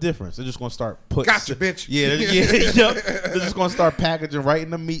tell the difference. They're just going to start putting... Gotcha, bitch. Yeah. They're just going to start packaging right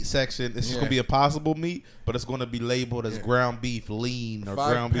in the meat section. It's just going to be Impossible meat, but it's going to be labeled as ground beef lean or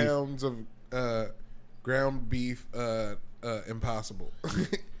ground beef. 5 pounds of ground beef Impossible.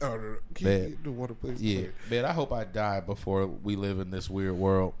 Man. Place Yeah, man. I hope I die before we live in this weird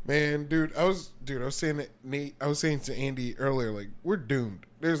world. Man, dude, I was saying that Nate. I was saying to Andy earlier, like we're doomed.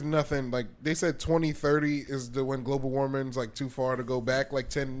 There's nothing like they said 2030 is the when global warming's like too far to go back like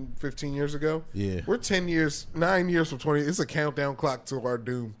 10, 15 years ago. Yeah, we're 9 years from 20. It's a countdown clock to our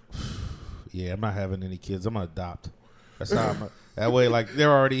doom. Yeah, I'm not having any kids. I'm gonna adopt. That's how I'm. That way, like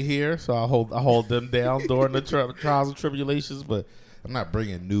they're already here, so I hold them down during the trials and tribulations. But I'm not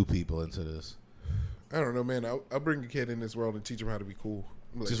bringing new people into this. I don't know, man. I'll bring a kid in this world and teach him how to be cool.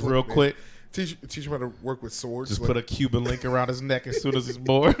 Like, just real quick. Teach him how to work with swords. Just put a Cuban link around his neck as soon as he's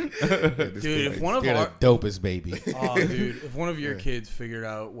born. Dude, if one of the dopest baby. Oh, dude, if one of your kids figured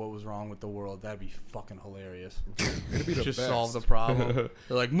out what was wrong with the world, that'd be fucking hilarious. It'd be the Just best. solve the problem.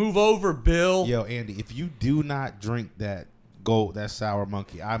 They're like, move over, Bill. Yo, Andy, if you do not drink that sour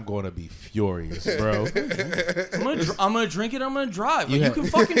monkey, I'm going to be furious, bro. I'm gonna drink it. I'm gonna drive. Like, you can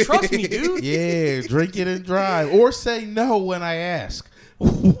fucking trust me, dude. Yeah, drink it and drive, or say no when I ask.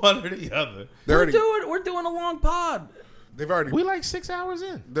 One or the other. We're doing a long pod. We like 6 hours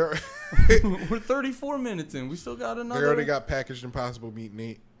in. We're 34 minutes in. We still got another. They already got packaged Impossible meat,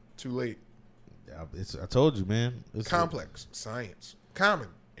 Nate. Too late. I told you, man. It's complex science, common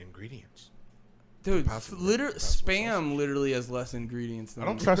ingredients. Dude, Spam literally has less ingredients than I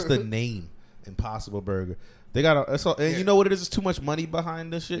don't trust the name Impossible Burger. They got you know what it is? It's too much money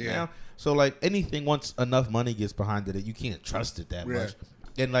behind this shit now. So like anything, once enough money gets behind it, you can't trust it that much.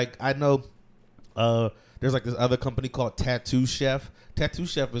 And like I know, there's like this other company called Tattoo Chef. Tattoo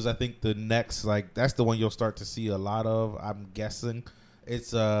Chef is I think the next that's the one you'll start to see a lot of. I'm guessing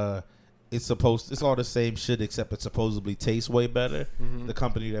it's all the same shit except it supposedly tastes way better. Mm-hmm. The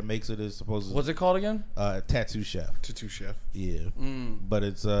company that makes it is supposedly what's it called again? Tattoo Chef. Tattoo Chef. Yeah, but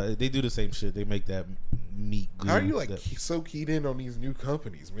it's they do the same shit. They make that meat. How are you so keyed in on these new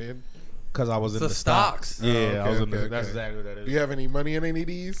companies, man? Because I was in the stocks. Yeah, I was in the. That's exactly what that is. Do you have any money in any of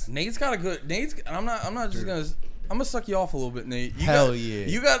these? Nate's got a good. I'm not just gonna. I'm gonna suck you off a little bit, Nate. Yeah.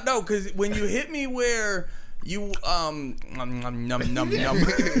 You got no, because when you hit me where. You num.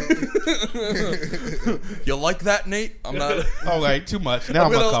 You like that, Nate? I'm not. Oh, like too much. Now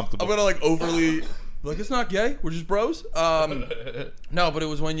I'm uncomfortable. I'm gonna like overly like it's not gay. We're just bros. No, but it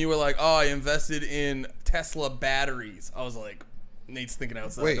was when you were like, oh, I invested in Tesla batteries. I was like, Nate's thinking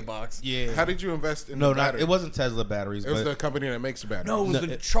outside the box. Yeah. How did you invest in? It wasn't Tesla batteries. It was the company that makes the batteries. No, it was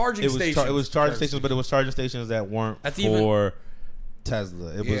the charging stations. It was charging stations, but it was charging stations that weren't for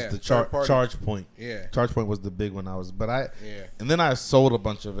Tesla. It was the charge point. Yeah, charge point was the big one. And then I sold a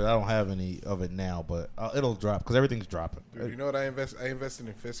bunch of it. I don't have any of it now, but it'll drop because everything's dropping. Dude, you know what I invested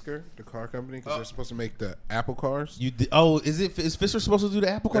in Fisker, the car company, because they're supposed to make the Apple cars. Is Fisker supposed to do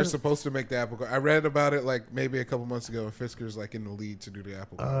the Apple cars? They're supposed to make the Apple car. I read about it like maybe a couple months ago, and Fisker's like in the lead to do the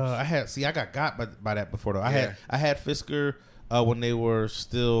Apple cars. I got by that before though. I had Fisker. When they were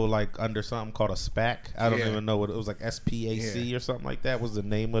still like under something called a SPAC. I don't even know what it was, like SPAC or something like that was the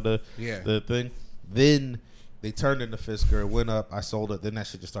name of the thing. Then they turned into Fisker, it went up, I sold it, then that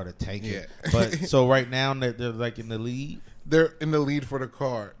shit just started tanking. Yeah. But so right now they're like in the lead. They're in the lead for the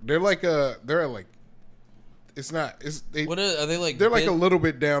car. They're like are they like they're like a little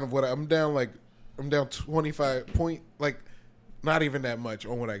bit down of what I'm down 25 point, like not even that much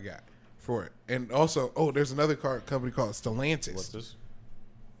on what I got for it. And also, there's another car company called Stellantis. What's this?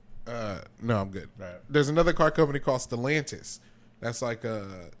 No, I'm good. Right. There's another car company called Stellantis. That's like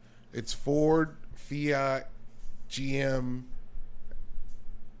it's Ford, Fiat, GM,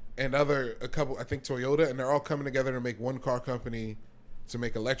 and a couple, I think Toyota, and they're all coming together to make one car company to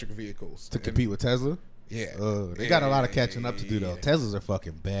make electric vehicles to compete with Tesla. Yeah, they got a lot of catching up to do though. Teslas are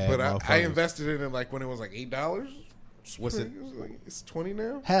fucking bad. But I invested in it like when it was like $8. What's it? It's 20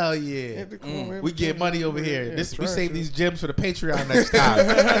 now. Hell yeah! We get money over here. Yeah, we save these gems for the Patreon next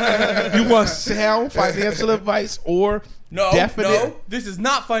time. You want sound financial advice or definite? No, this is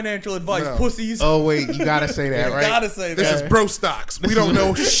not financial advice, pussies. Oh wait, you gotta say that, right? You gotta say that. This is bro stocks. We don't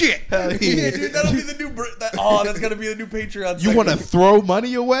know shit. Yeah, dude, that'll be the new. That's gonna be the new Patreon. You want to throw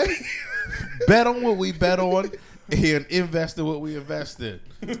money away? Bet on what we bet on and invest in what we invest in.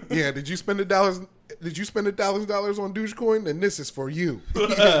 Yeah. Did you spend $1,000 on Dogecoin? Then this is for you.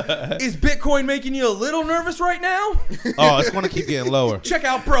 Is Bitcoin making you a little nervous right now? Oh, it's going to keep getting lower. Check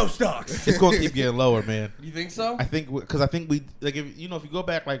out Bro Stocks. It's going to keep getting lower, man. You think so? I think we like if you go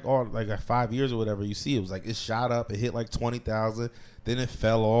back like 5 years or whatever, you see it was like it shot up, it hit like 20,000, then it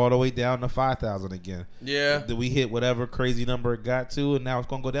fell all the way down to 5,000 again. Yeah. Then we hit whatever crazy number it got to, and now it's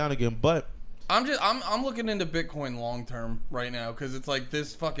going to go down again. But I'm looking into Bitcoin long term right now because it's like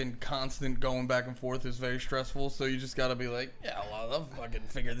this fucking constant going back and forth is very stressful. So you just got to be like, yeah, well, I'll fucking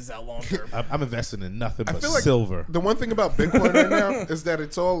figure this out long term. I'm investing in nothing but like silver. The one thing about Bitcoin right now is that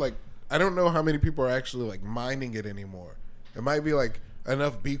it's all like, I don't know how many people are actually like mining it anymore. It might be like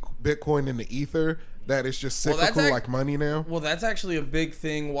enough Bitcoin in the ether that it's just cyclical like money now. Well, that's actually a big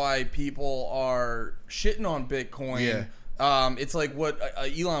thing why people are shitting on Bitcoin. Yeah. It's like what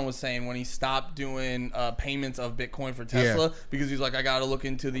Elon was saying when he stopped doing payments of Bitcoin for Tesla because he's like, I got to look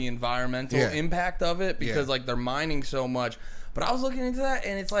into the environmental impact of it because like they're mining so much. But I was looking into that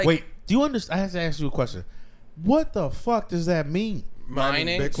and it's like, wait, do you understand? I have to ask you a question. What the fuck does that mean?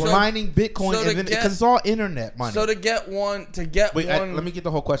 Mining Bitcoin, mining Bitcoin, because it's all internet money. So to get one, let me get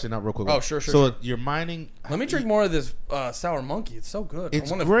the whole question out real quick. Oh, sure. So you're mining. Let me drink more of this sour monkey. It's so good.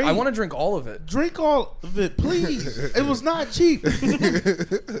 It's great. I want to drink all of it. Drink all of it, please. It was not cheap.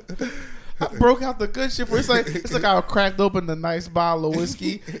 I broke out the good shit. It's like I cracked open the nice bottle of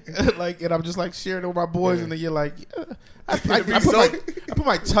whiskey, and I'm just like sharing it with my boys, and then you're like, I put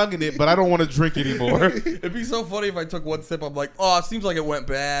my tongue in it, but I don't want to drink anymore. It'd be so funny if I took one sip. I'm like, oh, it seems like it went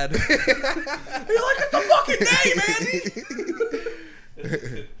bad. You're like, it's the fucking day,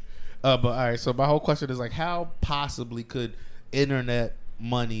 man. But all right, so my whole question is like, how possibly could internet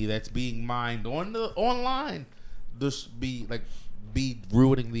money that's being mined online just be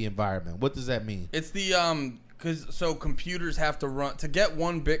ruining the environment? What does that mean? It's the so computers have to run to get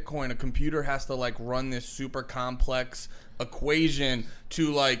 1 Bitcoin. A computer has to like run this super complex equation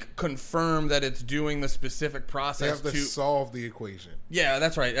to like confirm that it's doing the specific process. They have to solve the equation. Yeah,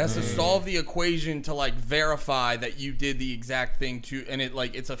 that's right. It has to solve the equation to like verify that you did the exact thing and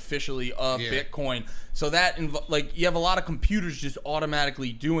it's officially a Bitcoin. So that like you have a lot of computers just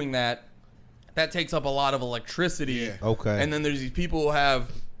automatically doing that. That takes up a lot of electricity. Yeah. Okay. And then there's these people who have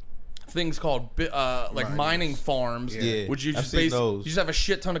things called mining farms, which you just have a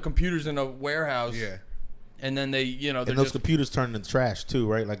shit ton of computers in a warehouse. Yeah. And then and those computers turn into trash too,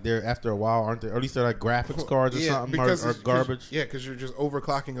 right? Like they're after a while, aren't they? Or at least they're like graphics cards or something, or garbage. Because you're just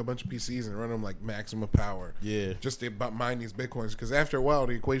overclocking a bunch of PCs and running them like maximum power. Yeah. Just to mine these Bitcoins. Because after a while,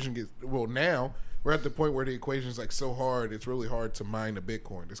 the equation gets now we're at the point where the equation is like so hard, it's really hard to mine a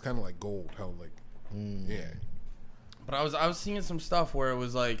Bitcoin. It's kind of like gold, how like But I was seeing some stuff where it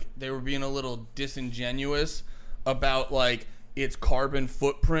was like they were being a little disingenuous about like its carbon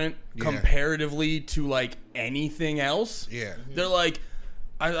footprint comparatively to like anything else. Yeah. They're like,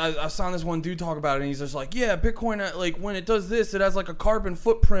 I saw this one dude talk about it and he's just like, yeah, Bitcoin, like when it does this, it has like a carbon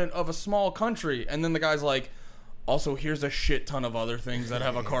footprint of a small country. And then the guy's like, also here's a shit ton of other things that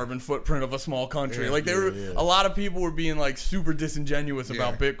have a carbon footprint of a small country. Like a lot of people were being like super disingenuous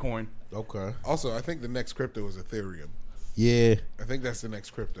about Bitcoin. Okay. Also, I think the next crypto is Ethereum. Yeah. I think that's the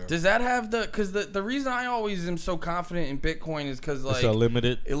next crypto. Does that have because the reason I always am so confident in Bitcoin is because like it's a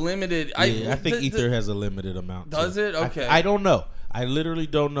limited. I think Ether has a limited amount. Does it? Okay. I don't know. I literally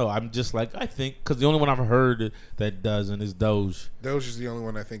don't know. I'm just like, I think, because the only one I've heard that doesn't is Doge. Doge is the only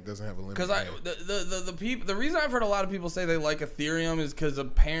one I think doesn't have a limit. Because the reason I've heard a lot of people say they like Ethereum is because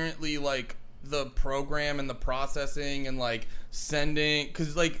apparently like the program and the processing and like sending,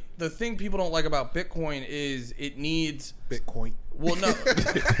 because like the thing people don't like about Bitcoin is it needs Bitcoin. Well, no.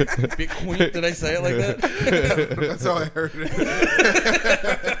 Bitcoin. Did I say it like that? That's how I heard it.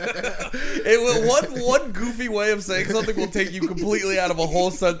 One goofy way of saying something will take you completely out of a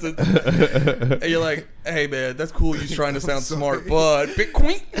whole sentence. And you're like, hey, man, that's cool. You're trying to sound smart, but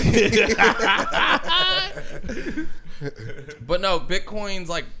Bitcoin? But no, Bitcoin's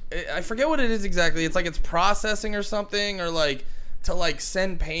like, I forget what it is exactly. It's like it's processing or something, or like to like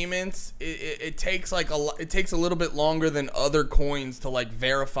send payments. It takes like it takes a little bit longer than other coins to like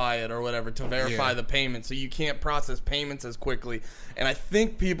verify it or whatever, to verify the payment. So you can't process payments as quickly. And I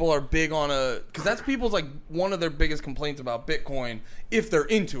think people are big on because that's people's like one of their biggest complaints about Bitcoin if they're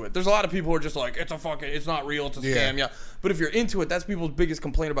into it. There's a lot of people who are just like, it's not real, it's a scam, yeah. But if you're into it, that's people's biggest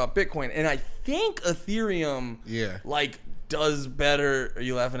complaint about Bitcoin. And I think Ethereum like does better. Are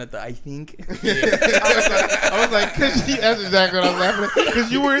you laughing at the I think? I was like, cause that's exactly what I was laughing at. Because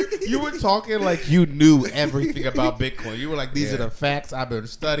you were talking like you knew everything about Bitcoin. You were like, these are the facts I've been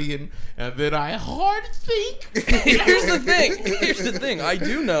studying, and then I hard think. Here's the thing. I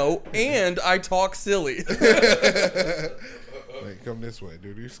do know, and I talk silly. Like, come this way,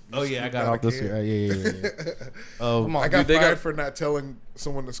 dude. I got off this way. Yeah. Come on, I got fired for not telling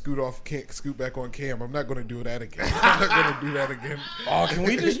someone to scoot back on cam. I'm not going to do that again. Oh, can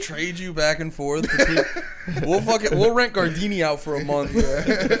we just trade you back and forth? We'll rent Gardini out for a month.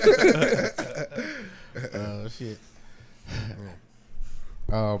 Shit.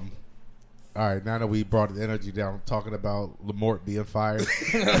 All right, now that we brought the energy down, talking about Lamort being fired.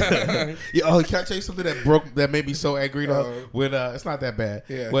 Can I tell you something that made me so angry though? When it's not that bad.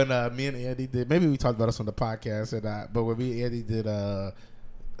 Yeah. When me and Andy did, maybe we talked about this on the podcast, but when me and Andy did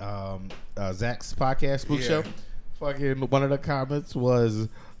Zach's podcast, Spook Show, fucking one of the comments was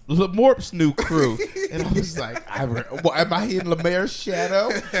Lamore's new crew, and I was like, am I in Lemaire's shadow?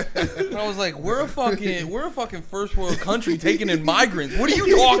 And I was like, we're a fucking first world country taking in migrants. What are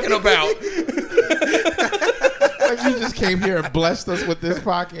you talking about? Like, you just came here and blessed us with this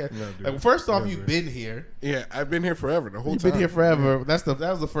podcast. No, like, first off, you've been here. Yeah, I've been here forever. The whole time. You've been here forever. Yeah. That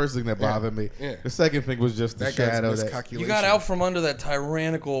was the first thing that bothered me. Yeah. The second thing was just the shadow. You got out from under that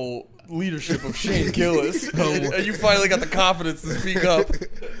tyrannical leadership of Shane Gillis, and you finally got the confidence to speak up.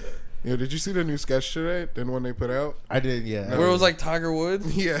 Yo, did you see the new sketch today? The one they put out? I did, yeah. Where it was like Tiger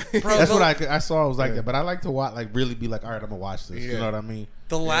Woods? Yeah. Bro, that's what I saw. It was like that. But I like to watch, like really be like, all right, I'm gonna watch this. Yeah. You know what I mean?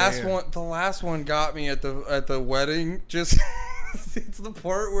 The last one got me at the wedding. Just it's the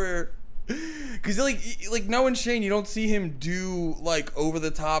part where, because like knowing Shane, you don't see him do like over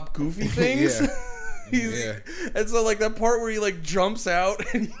the top goofy things. Yeah. And so like that part where he like jumps out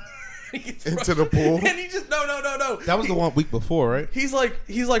and into the pool, and he just no. That was the 1 week before, right? He's like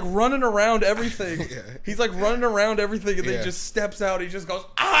running around everything. He's like running around everything, and then he just steps out. He just goes,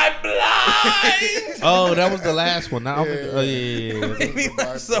 "I'm blind." Oh, that was the last one. Now, yeah. Made me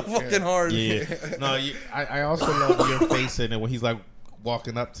laugh so fucking hard. Yeah. No, I also love your face in it when he's like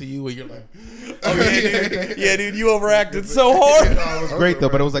walking up to you, and you're like, "Oh yeah, dude, you overacted so hard." No, it was great though,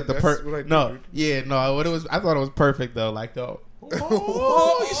 but it was like the I thought it was perfect though, like though.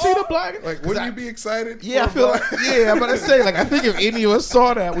 Oh, you see the black? Like, wouldn't you be excited? Yeah, I feel like, I'm about to say, like, I think if any of us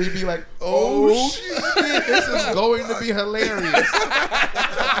saw that, we'd be like, oh shit, this is going to be hilarious.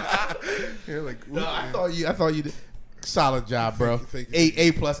 You're like, no, I thought you did. Solid job, bro. Thank you.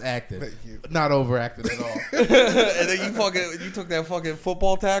 A+ acting. Thank you. Not overacting at all. And then you took that fucking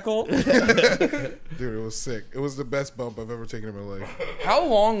football tackle. Dude, it was sick. It was the best bump I've ever taken in my life. How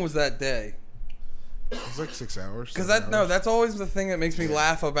long was that day? It was like 6 hours. Because that's always the thing that makes me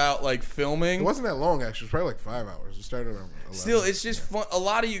laugh about like filming. It wasn't that long actually. It was probably like 5 hours. It started around 11. Still, it's just fun. A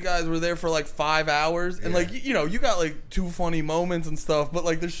lot of you guys were there for like 5 hours, and like you got like 2 funny moments and stuff. But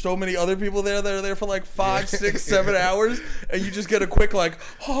like, there's so many other people there that are there for like 5, 6, 7 hours, and you just get a quick like,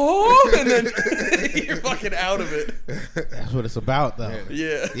 oh, and then you're fucking out of it. That's what it's about, though.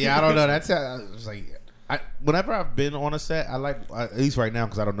 Yeah. I don't know. That's it's like. Whenever I've been on a set, I like, at least right now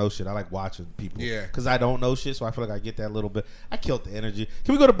because I don't know shit, I like watching people. Yeah. Because I don't know shit, so I feel like I get that little bit. I killed the energy.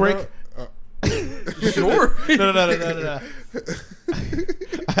 Can we go to break? Sure. No.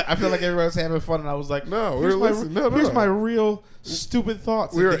 I feel like everyone's having fun, and I was like, no, we're listening. Here's my real stupid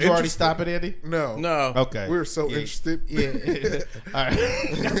thoughts. Did you already stop it, Andy? No. Okay. We were so interested. Yeah. All right.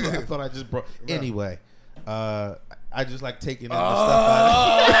 I thought I just brought. No. Anyway, I just like taking the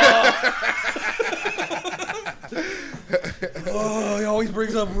stuff out. Oh, he always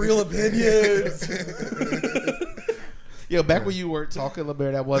brings up real opinions. Yo, back when you were talking,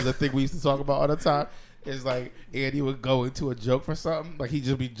 LeBaire, that was the thing we used to talk about all the time. It's like Andy would go into a joke for something, like he'd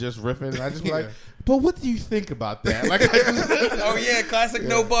just be riffing, and I just be like, but what do you think about that? Like, oh yeah, classic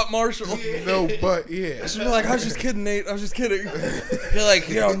no but Marshall. Yeah. No but I should be like, I was just kidding, Nate. I was just kidding. You're like,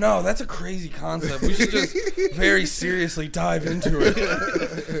 yo, no, that's a crazy concept. We should just very seriously dive into it.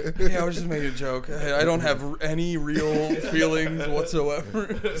 Yeah, I was just making a joke. I don't have any real feelings whatsoever.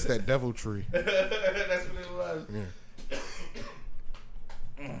 It's that deviltry. That's what it was. Yeah.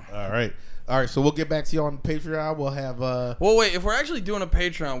 All right, so we'll get back to you on Patreon. We'll have well, wait, if we're actually doing a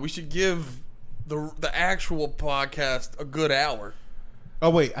Patreon, we should give the actual podcast a good hour. Oh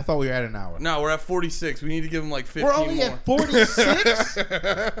wait, I thought we were at an hour. No, we're at 46. We need to give them like 15 more. We're only at 46?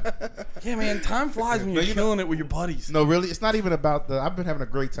 Yeah, man, time flies when you're killing it with your buddies. No, really, it's not even about I've been having a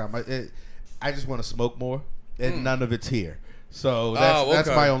great time. I just want to smoke more, and none of it's here. So that's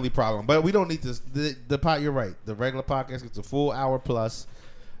my only problem. But we don't need this. You're right. The regular podcast gets a full hour plus.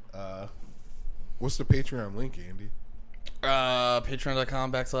 What's the Patreon link, Andy?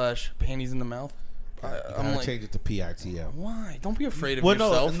 Patreon.com/panties in the mouth. I'm gonna change it to PITL. Why? Don't be afraid of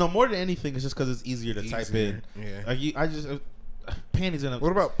yourself. No, more than anything, it's just because it's easier to type in. Yeah. I just panties in a.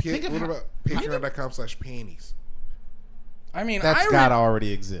 What about Patreon.com/panties? I mean, that's gotta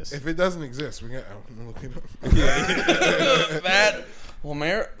already exist. If it doesn't exist, we got to look it up. That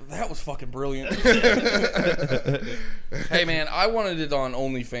was fucking brilliant. Hey man, I wanted it on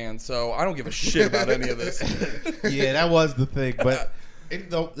OnlyFans, so I don't give a shit about any of this. Yeah, that was the thing, but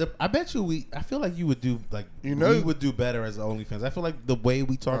I bet you I feel like you would do we would do better as OnlyFans. I feel like the way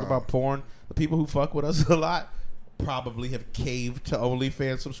we talk about porn, the people who fuck with us a lot probably have caved to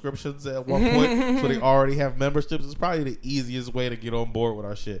OnlyFans subscriptions at one point, so they already have memberships. It's probably the easiest way to get on board with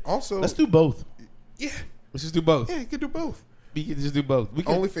our shit. Also, let's do both. Yeah. Let's just do both. Yeah, you can do both. We can just do both.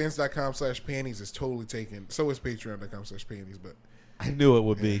 OnlyFans.com/panties is totally taken. So is Patreon.com/panties, but I knew it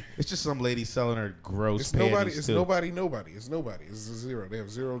would be. It's just some lady selling her gross panties. It's nobody. It's a zero. They have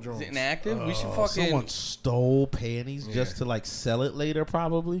zero drones. Is it inactive? We should fucking. Someone stole panties just to like sell it later,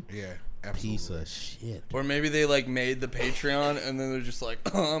 probably. Yeah, absolutely. Piece of shit. Or maybe they like made the Patreon and then they're just like,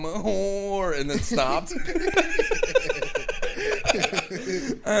 I'm a whore, and then stopped.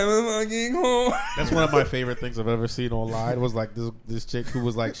 I'm a fucking whore. That's one of my favorite things I've ever seen online. Was like this chick who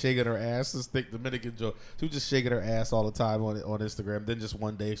was like shaking her ass. This thick Dominican joke. She was just shaking her ass all the time on Instagram. Then just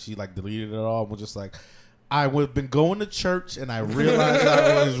one day she like deleted it all and was just like, I would have been going to church and I realized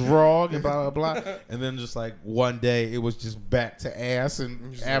I was wrong and blah blah blah. And then just like one day it was just back to ass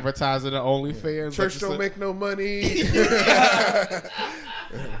and advertising on OnlyFans. Church don't make no money.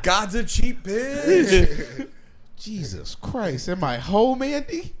 God's a cheap bitch. Jesus Christ, am I home,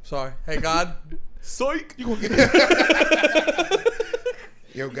 Andy? Sorry. Hey, God. Psych. You gonna get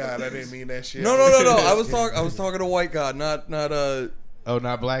Yo, God, I didn't mean that shit. No. I was talking to white God, not oh,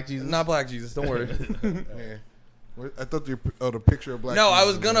 not Black Jesus? Not Black Jesus. Don't worry. Yeah. I thought the picture of Black No,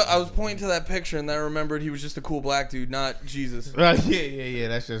 Jesus I was pointing to that picture and then I remembered he was just a cool black dude, not Jesus. Yeah.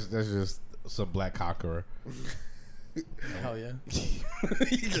 That's just some black conqueror. Hell yeah.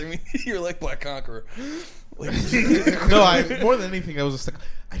 You're like Black Conqueror. No, more than anything, I was just like,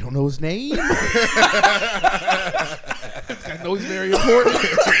 I don't know his name. I know he's very important.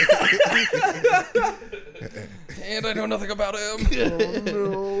 And I know nothing about him. Oh,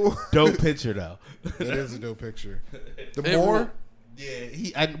 no. Dope picture, though. That is a dope picture. The more?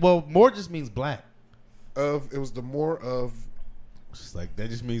 Yeah. More just means black. It was the more of... Just like that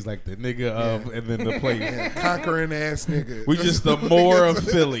just means like the nigga of and then the place. Yeah, conquering ass nigga. We just the more of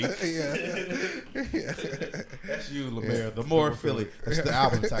Philly. Yeah. That's you, Lemaire. The more of Philly. That's the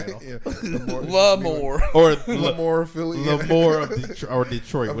album title. Yeah. L'Amour. Or L'Amour of Philly. L'Amour of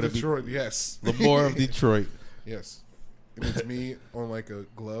Detroit. Of Would it Detroit, be? yes. L'Amour of Detroit. Yes. And it's me on like a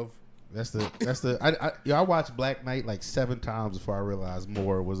glove. I watched Black Knight like 7 times before I realized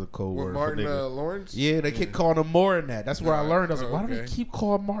Moore was a code word. Martin for nigga. Lawrence? Yeah, they keep calling him Moore in that. That's where I learned. I was like, why do they keep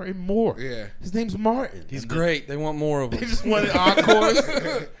calling Martin Moore? Yeah. His name's Martin. He's great. They want more of him. They just wanted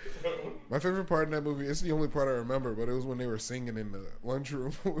encores. My favorite part in that movie, it's the only part I remember, but it was when they were singing in the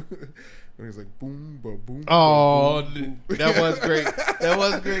lunchroom. When he was like, boom, ba, boom. Oh, boom, boom. that was great. That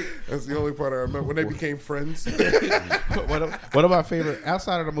was great. That's the only part I remember. When they became friends. One of my favorite,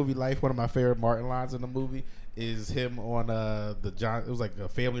 outside of the movie Life, one of my favorite Martin lines in the movie is him on the John. It was like a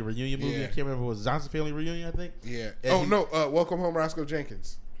family reunion movie. Yeah. I can't remember. It was Johnson Family Reunion, I think. Yeah. And Welcome Home, Roscoe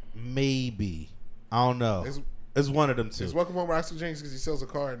Jenkins. Maybe. I don't know. It's one of them two. It's Welcome Home, Roscoe Jenkins because he sells a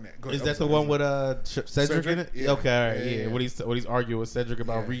car in that. Is that the one with Cedric in it? Yeah. Okay, all right, yeah. When he's arguing with Cedric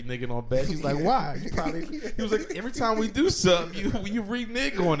about reneging on bets, he's like, "Why?" He was like, "Every time we do something, you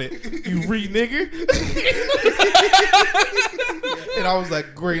renege on it. You renigger." And I was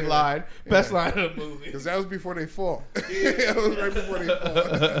like, "Great line, best line of the movie." Because that was before they fought. That was right before they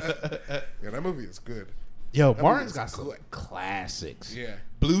fought. Yeah, that movie is good. Yo, Martin's got some classics. Yeah.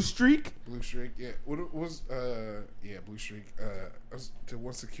 Blue Streak. Yeah. What was Blue Streak. The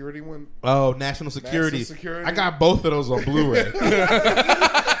one security one. Oh, National Security. National Security. I got both of those on Blu-ray.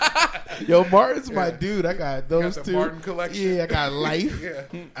 Yo, Martin's my dude. I got those got the two. Martin collection. Yeah, I got Life.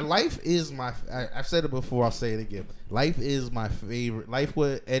 Yeah. Life is my. I've said it before. I'll say it again. Life is my favorite. Life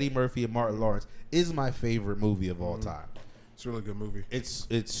with Eddie Murphy and Martin Lawrence is my favorite movie of all time. It's a really good movie.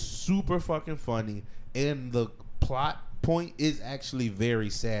 It's super fucking funny, and the plot point is actually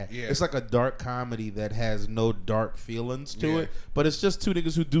very sad. Yeah. It's like a dark comedy that has no dark feelings to it, but it's just two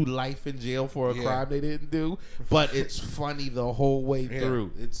niggas who do life in jail for a crime they didn't do, but it's funny the whole way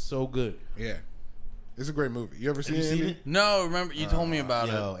through. It's so good. Yeah. It's a great movie. You ever seen it? No, remember you told me about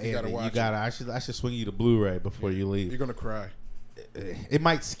Yo, it. You gotta watch it. I should swing you the Blu-ray before you leave. You're gonna cry. It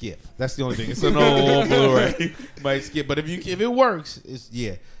might skip. That's the only thing. It's an old Blu-ray. It might skip, but if it works,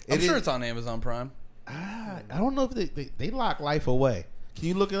 I'm sure it's on Amazon Prime. I don't know if they lock Life away. Can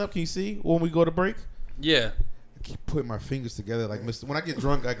you look it up? Can you see when we go to break? Yeah. I keep putting my fingers together like Mr. When I get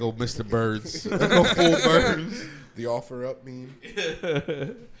drunk, I go Mr. Birds. I go full birds. The offer up meme.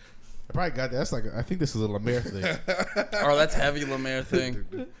 I probably got that. That's like I think this is a Lemaire thing. Oh, that's heavy Lemaire thing.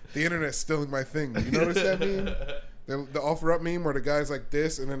 The internet's stealing my thing. You notice that meme? The offer up meme where the guy's like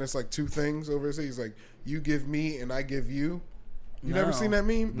this, and then it's like two things over his head. He's like, "You give me, and I give you." You never seen that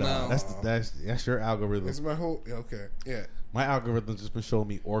meme? No. That's your algorithm. It's my whole okay. Yeah. My algorithm's just been showing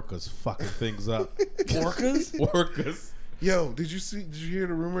me orcas fucking things up. Orcas? Orcas. Yo, did you hear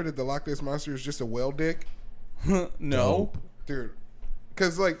the rumor that the Loch Ness Monster is just a whale dick? No. Dope. Dude.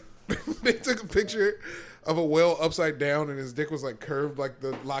 Because, like, they took a picture of a whale upside down and his dick was, like, curved like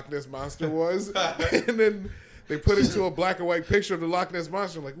the Loch Ness Monster was. And then they put it to a black and white picture of the Loch Ness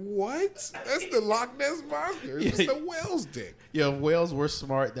Monster. I'm like, what? That's the Loch Ness Monster. It's just a whale's dick. Yeah, if whales were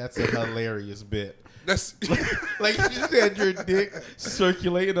smart, that's a hilarious bit. That's Like you just had your dick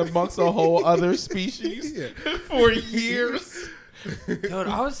circulating amongst a whole other species for years. Dude,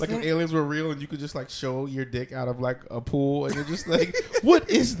 I was Like if aliens were real and you could just like show your dick out of like a pool and you're just like, what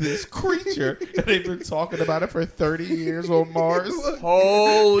is this creature? And they've been talking about it for 30 years on Mars.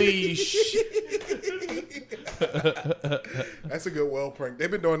 Holy shit. That's a good whale prank.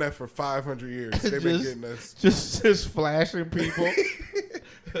 They've been doing that for 500 years. They've been getting us. Just flashing people.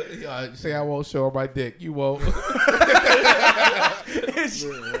 Yeah, say I won't show my dick. You won't.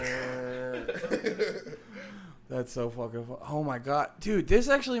 That's so fucking fun. Oh my god, dude! This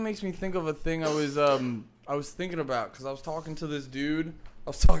actually makes me think of a thing I was thinking about because I was talking to this dude. I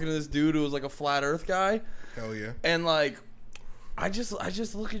was talking to this dude who was like a flat Earth guy. Hell yeah! And like, I just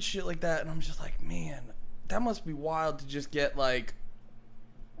look at shit like that, and I'm just like, man, that must be wild to just get like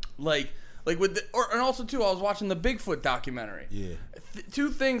with the, and also too, I was watching the Bigfoot documentary. Yeah. Two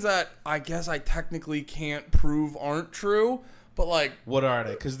things that I guess I technically can't prove aren't true. But like, what are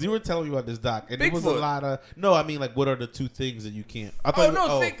they? Because you were telling me about this doc, and it was a Bigfoot. lot of. No, I mean, like, what are the two things that you can't? I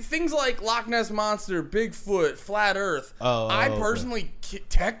things like Loch Ness Monster, Bigfoot, flat Earth. I personally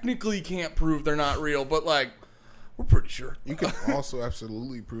technically can't prove they're not real, but like, we're pretty sure. You can also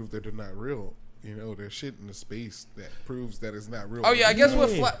absolutely prove that they're not real. You know, there's shit in the space that proves that it's not real. Oh yeah, I guess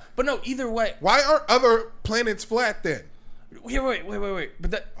with flat. But no, either way. Why aren't other planets flat then? Wait.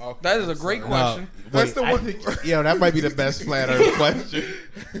 But that is a great question. That's the one. Yeah, that might be the best flat Earth question.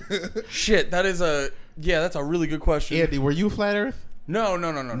 Shit, that's a really good question. Andy, were you flat Earth? No.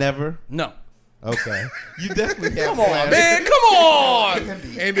 Never. No. Okay. You definitely have Come on, flat man. Come on.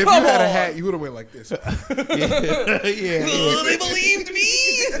 And if you had a hat, you would have went like this. Yeah. They believed me.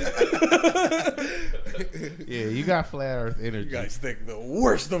 Yeah, you got flat Earth energy. You guys think the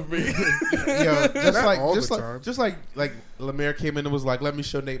worst of me. Yo, Not just like Lemaire came in and was like, "Let me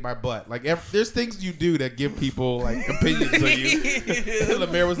show Nate my butt." Like, there's things you do that give people like opinions on you. And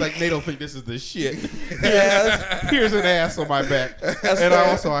Lemaire was like, "Nate don't think this is the shit." Here's an ass on my back. And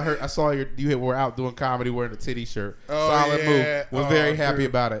I saw you were out doing comedy wearing a titty shirt. Solid move. Was very happy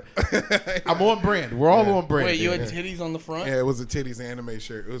about it. I'm on brand. We're all on brand. Wait, you had titties on the front? Yeah, it was a titties anime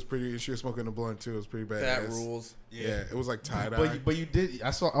shirt. It was pretty. She was smoking a blunt too. It was pretty badass. That rules. Yeah, it was like tie dye. But you did.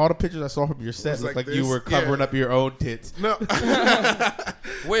 I saw all the pictures I saw from your set. Looked like you this, were covering up your own tits. No.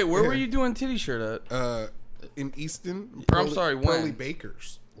 Wait, where were you doing titty shirt at? In Easton. I'm sorry, when? Pearly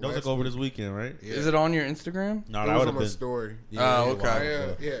Bakers. That was like over this weekend, right? Yeah. Is it on your Instagram? No, It that was would on have my been. story. Oh,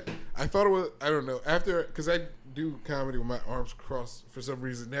 okay. Yeah. I thought it was. I don't know. After, because I do comedy with my arms crossed for some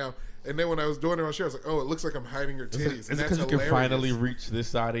reason now, and then when I was doing it on show, I was like, "Oh, it looks like I'm hiding your titties." Is it because you can finally reach this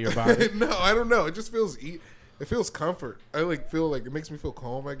side of your body? No, I don't know. It just feels. It feels comfort. I feel like it makes me feel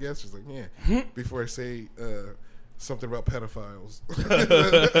calm. I guess just like before I say something about pedophiles.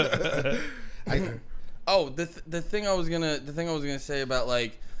 The thing I was gonna say about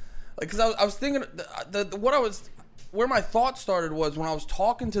because I was thinking where my thought started was when I was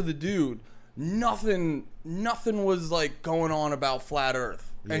talking to the dude. Nothing was like going on about flat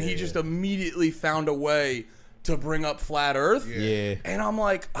Earth, and he just immediately found a way to bring up flat Earth. Yeah. And I'm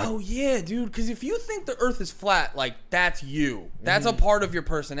like, oh yeah, dude, because if you think the Earth is flat, like that's you. That's a part of your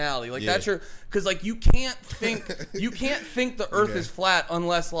personality. Like that's your, because like you can't think the Earth is flat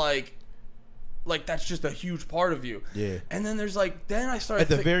unless like that's just a huge part of you. Yeah. And then there's then I started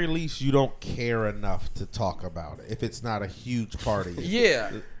At the very least, you don't care enough to talk about it if it's not a huge part of you.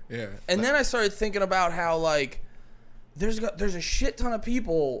 Yeah. Yeah. And then I started thinking about how there's a shit ton of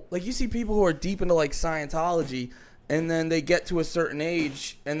people, like you see people who are deep into like Scientology, and then they get to a certain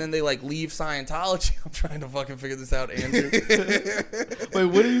age and then they like leave Scientology. I'm trying to fucking figure this out, Andrew. Wait,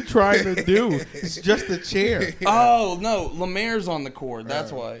 what are you trying to do? It's just a chair. Oh no, Lemaire's on the cord.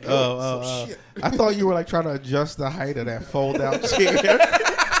 That's why. I thought you were like trying to adjust the height of that fold-out chair.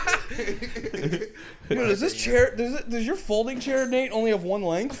 Dude, does your folding chair, Nate, only have one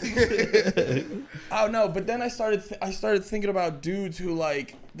length? Oh no, but then I started thinking about dudes who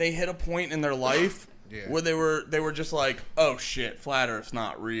like they hit a point in their life where they were just like, oh shit, flat Earth's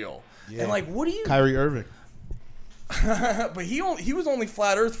not real. And like, what do you? Kyrie Irving. But he was only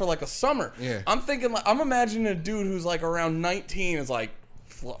flat Earth for like a summer. Yeah. I'm imagining a dude who's like around 19 is like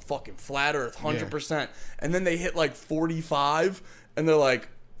fucking flat Earth 100%, and then they hit like 45 and they're like,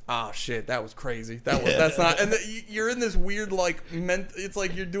 oh shit, that was crazy. That's not. And you're in this weird like it's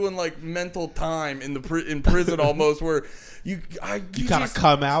like you're doing like mental time in prison almost, where you kind of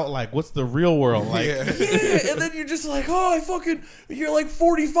come out like, what's the real world like? Yeah, and then you're just like, oh, you're like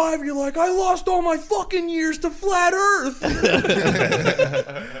 45. You're like, I lost all my fucking years to flat Earth.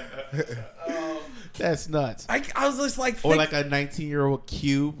 That's nuts. I was just like, or like a 19-year-old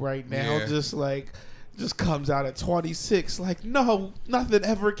Cube right now, just comes out at 26, like, no, nothing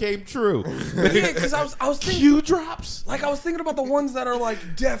ever came true. Yeah, because I was thinking, Q drops. Like, I was thinking about the ones that are like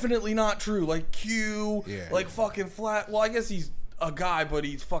definitely not true, like Q, like fucking flat. Well, I guess he's a guy, but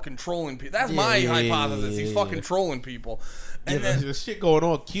he's fucking trolling people. That's my hypothesis. He's fucking trolling people. And then the shit going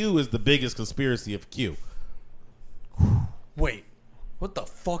on. Q is the biggest conspiracy of Q. Wait, what the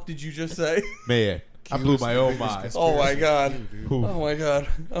fuck did you just say? Man, I blew my own mind. Oh my god. Oh my god.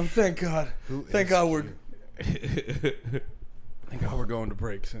 Oh, thank God. Thank God we're going to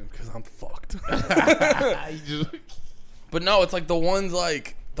break soon because I'm fucked. But no, it's like the ones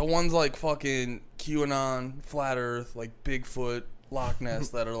like fucking QAnon, Flat Earth, like Bigfoot, Loch Ness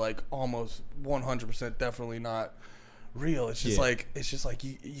that are like almost 100% definitely not real. It's just like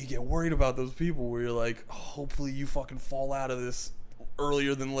you get worried about those people where you're like, oh, hopefully you fucking fall out of this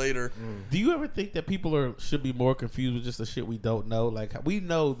earlier than later. Do you ever think that people should be more confused with just the shit we don't know? Like, we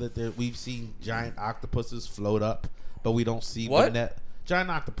know that we've seen giant octopuses float up, but we don't see what?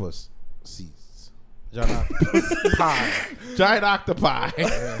 Giant octopus seas. Giant octopus pie. Giant octopi.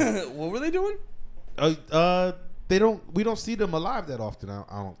 What were they doing? We don't see them alive that often. I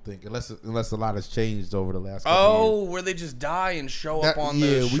don't think, unless a lot has changed over the last couple years. Where they just die and show up on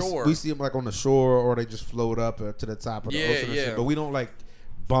the shore. We see them like on the shore, or they just float up to the top of the ocean. And shit, but we don't like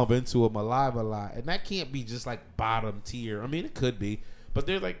bump into them alive a lot, and that can't be just like bottom tier. I mean, it could be, but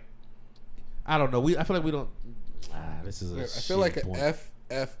they're like, I don't know. I feel like we don't. This is. I feel like an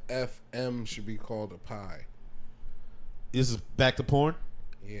FFFM should be called a pie. This is back to porn.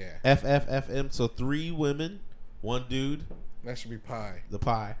 Yeah. FFFM. So 3 women, 1 dude. That should be pie. The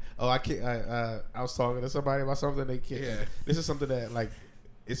pie. Oh, I can't. I was talking to somebody about something. They can't. Yeah. This is something that like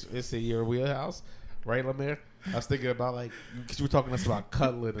it's in your wheelhouse, right, Lemire? I was thinking about like, because you were talking to us about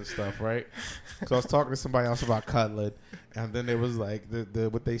cuddling and stuff, right? So I was talking to somebody else about cuddling, and then there was like the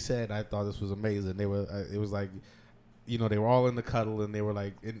what they said. I thought this was amazing. They were it was like, you know, they were all in the cuddle, and they were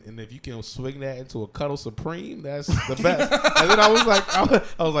like, and if you can swing that into a Cuddle Supreme, that's the best. And then I was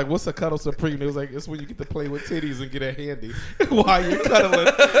like, what's a Cuddle Supreme? It was like, it's when you get to play with titties and get a handy while you're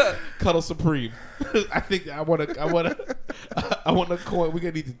cuddling. Cuddle Supreme. I think I want to coin. We're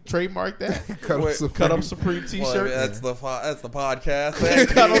gonna need to trademark that. Cuddle Supreme T-shirt. Well, that's the podcast.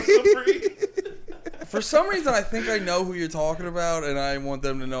 Cuddle Supreme. For some reason, I think I know who you're talking about, and I want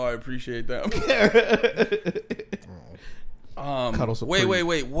them to know I appreciate them. Cuddle Supreme.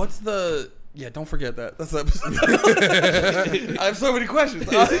 Wait. What's the? Yeah, don't forget that. That's the episode. I have so many questions.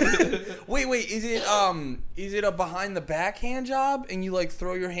 Wait. Is it a behind the back hand job, and you like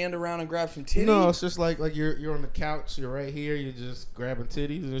throw your hand around and grab some titties? No, it's just like you're on the couch. You're right here. You're just grabbing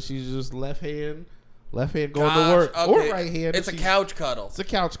titties, and she's just left hand going to work, okay. Or right hand. It's a couch cuddle. It's a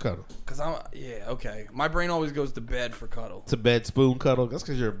couch cuddle. Okay. My brain always goes to bed for cuddle. To bed spoon cuddle. That's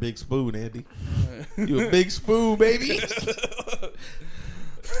because you're a big spoon, Andy. You a big spoon, baby.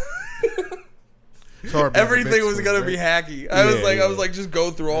 Everything was gonna be hacky. I was like, just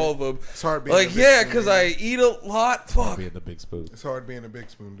go through all of them. It's hard being like, because I eat a lot. Fuck. Being the big spoon. It's hard being a big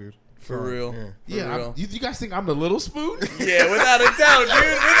spoon, dude. For real. Yeah. You guys think I'm the little spoon? Yeah, without a doubt,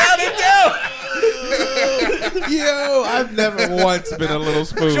 dude. Without a doubt. Yo, I've never once been a little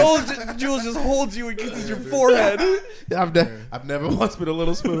spoon. Jules just holds you and kisses your forehead. I've never once been a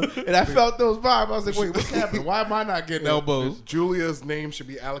little spoon. And I felt those vibes. I was like, wait, what's happening? Why am I not getting elbows? Julia's name should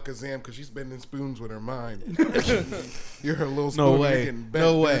be Alakazam because she's bending spoons with her mind. You're her little spoon.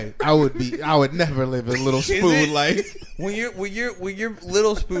 No way. I would never live a little spoon like. When you're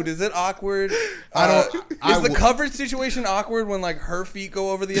little spoon, is it awkward? Is the coverage situation awkward when like her feet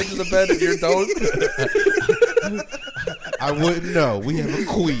go over the edge of the bed and your toes? I wouldn't know. We have a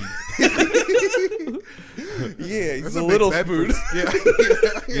queen. Yeah, he's a little spoon.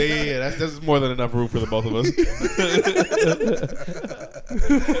 Yeah. That's more than enough room for the both of us.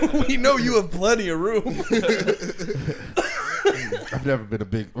 We know you have plenty of room. I've never been a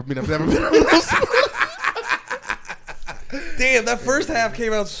little spoon. Damn, that first half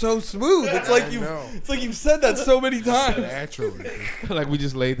came out so smooth. It's like you've said that so many times. Naturally. Like we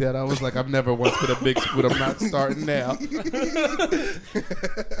just laid that. I was like, I've never once been a big spoon. I'm not starting now.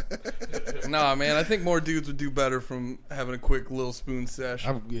 Nah, man, I think more dudes would do better from having a quick little spoon sesh.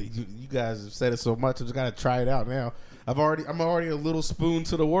 You guys have said it so much. I just gotta try it out now. I'm already a little spoon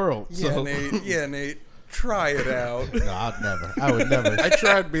to the world. So. Yeah, Nate. Try it out. No, I would never. I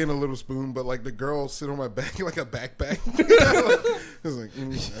tried being a little spoon, but like the girl sit on my back like a backpack. I was like, all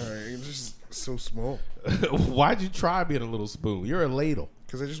right, it's just so small. Why'd you try being a little spoon? You're a ladle.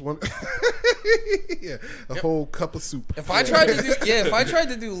 Because I just want, a whole cup of soup. If I tried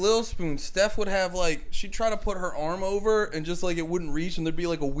to do little spoon, Steph would have she'd try to put her arm over and just it wouldn't reach, and there'd be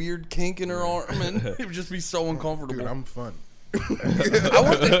a weird kink in her arm, and it would just be so uncomfortable. Dude, I'm fun.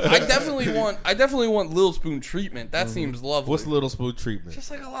 I definitely want little spoon treatment. That seems lovely. What's little spoon treatment?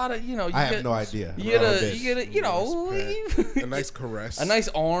 Just a lot of I have no idea. You get a a nice caress, a nice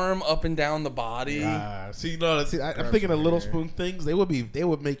arm up and down the body. I'm thinking of little spoon things. They would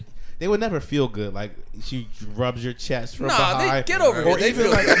never feel good. Like she rubs your chest from behind. Get over here. Or even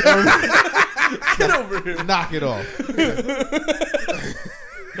get over here. Knock it off.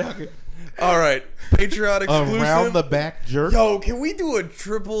 All right, Patreon exclusive. Around the back jerk. Yo, can we do a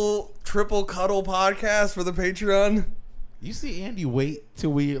triple cuddle podcast for the Patreon? You see Andy wait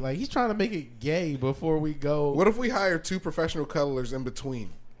till he's trying to make it gay before we go. What if we hire 2 professional cuddlers in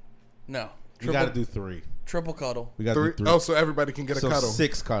between? No. We got to do 3. Triple cuddle. We got to do 3. Oh, so everybody can get a cuddle.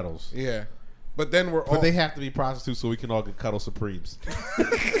 6 cuddles. Yeah. But then But they have to be prostitutes so we can all get Cuddle Supremes.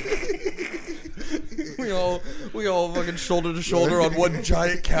 We all fucking shoulder to shoulder on one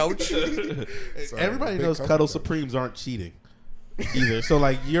giant couch. Everybody knows Cuddle Supremes aren't cheating either. So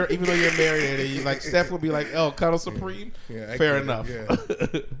even though you're married, and Steph will be like, "Oh, Cuddle Supreme." Yeah, fair enough. Yeah.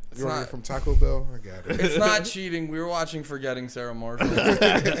 You order from Taco Bell? I got it. It's not cheating. We were watching Forgetting Sarah Marshall.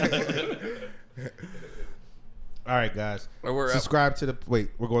 All right, guys. Subscribe to the. Wait,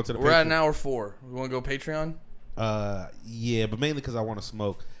 we're going to the. We're at an hour 4. We want to go Patreon? Yeah, but mainly because I want to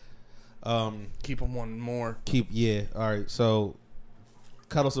smoke. Keep them one more. All right, so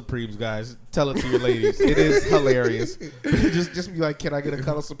Cuddle Supremes, guys. Tell it to your ladies. It is hilarious. just be like, can I get a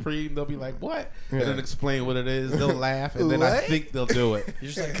Cuddle Supreme? They'll be like, what? Yeah. And then explain what it is. They'll laugh, and then I think they'll do it.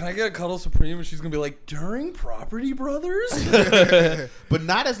 You're just like, can I get a Cuddle Supreme? And she's going to be like, during Property Brothers? But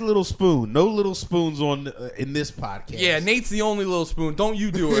not as Little Spoon. No little spoons in this podcast. Yeah, Nate's the only little spoon. Don't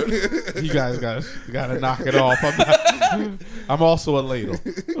you do it. You guys got to knock it off. I'm also a ladle.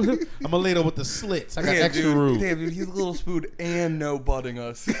 I'm a ladle with the slits. I got extra room. Damn, dude, he's a little spoon and no butting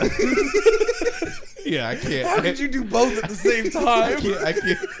us. Yeah, I can't. How did you do both at the same time? I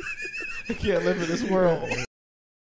can't live in this world.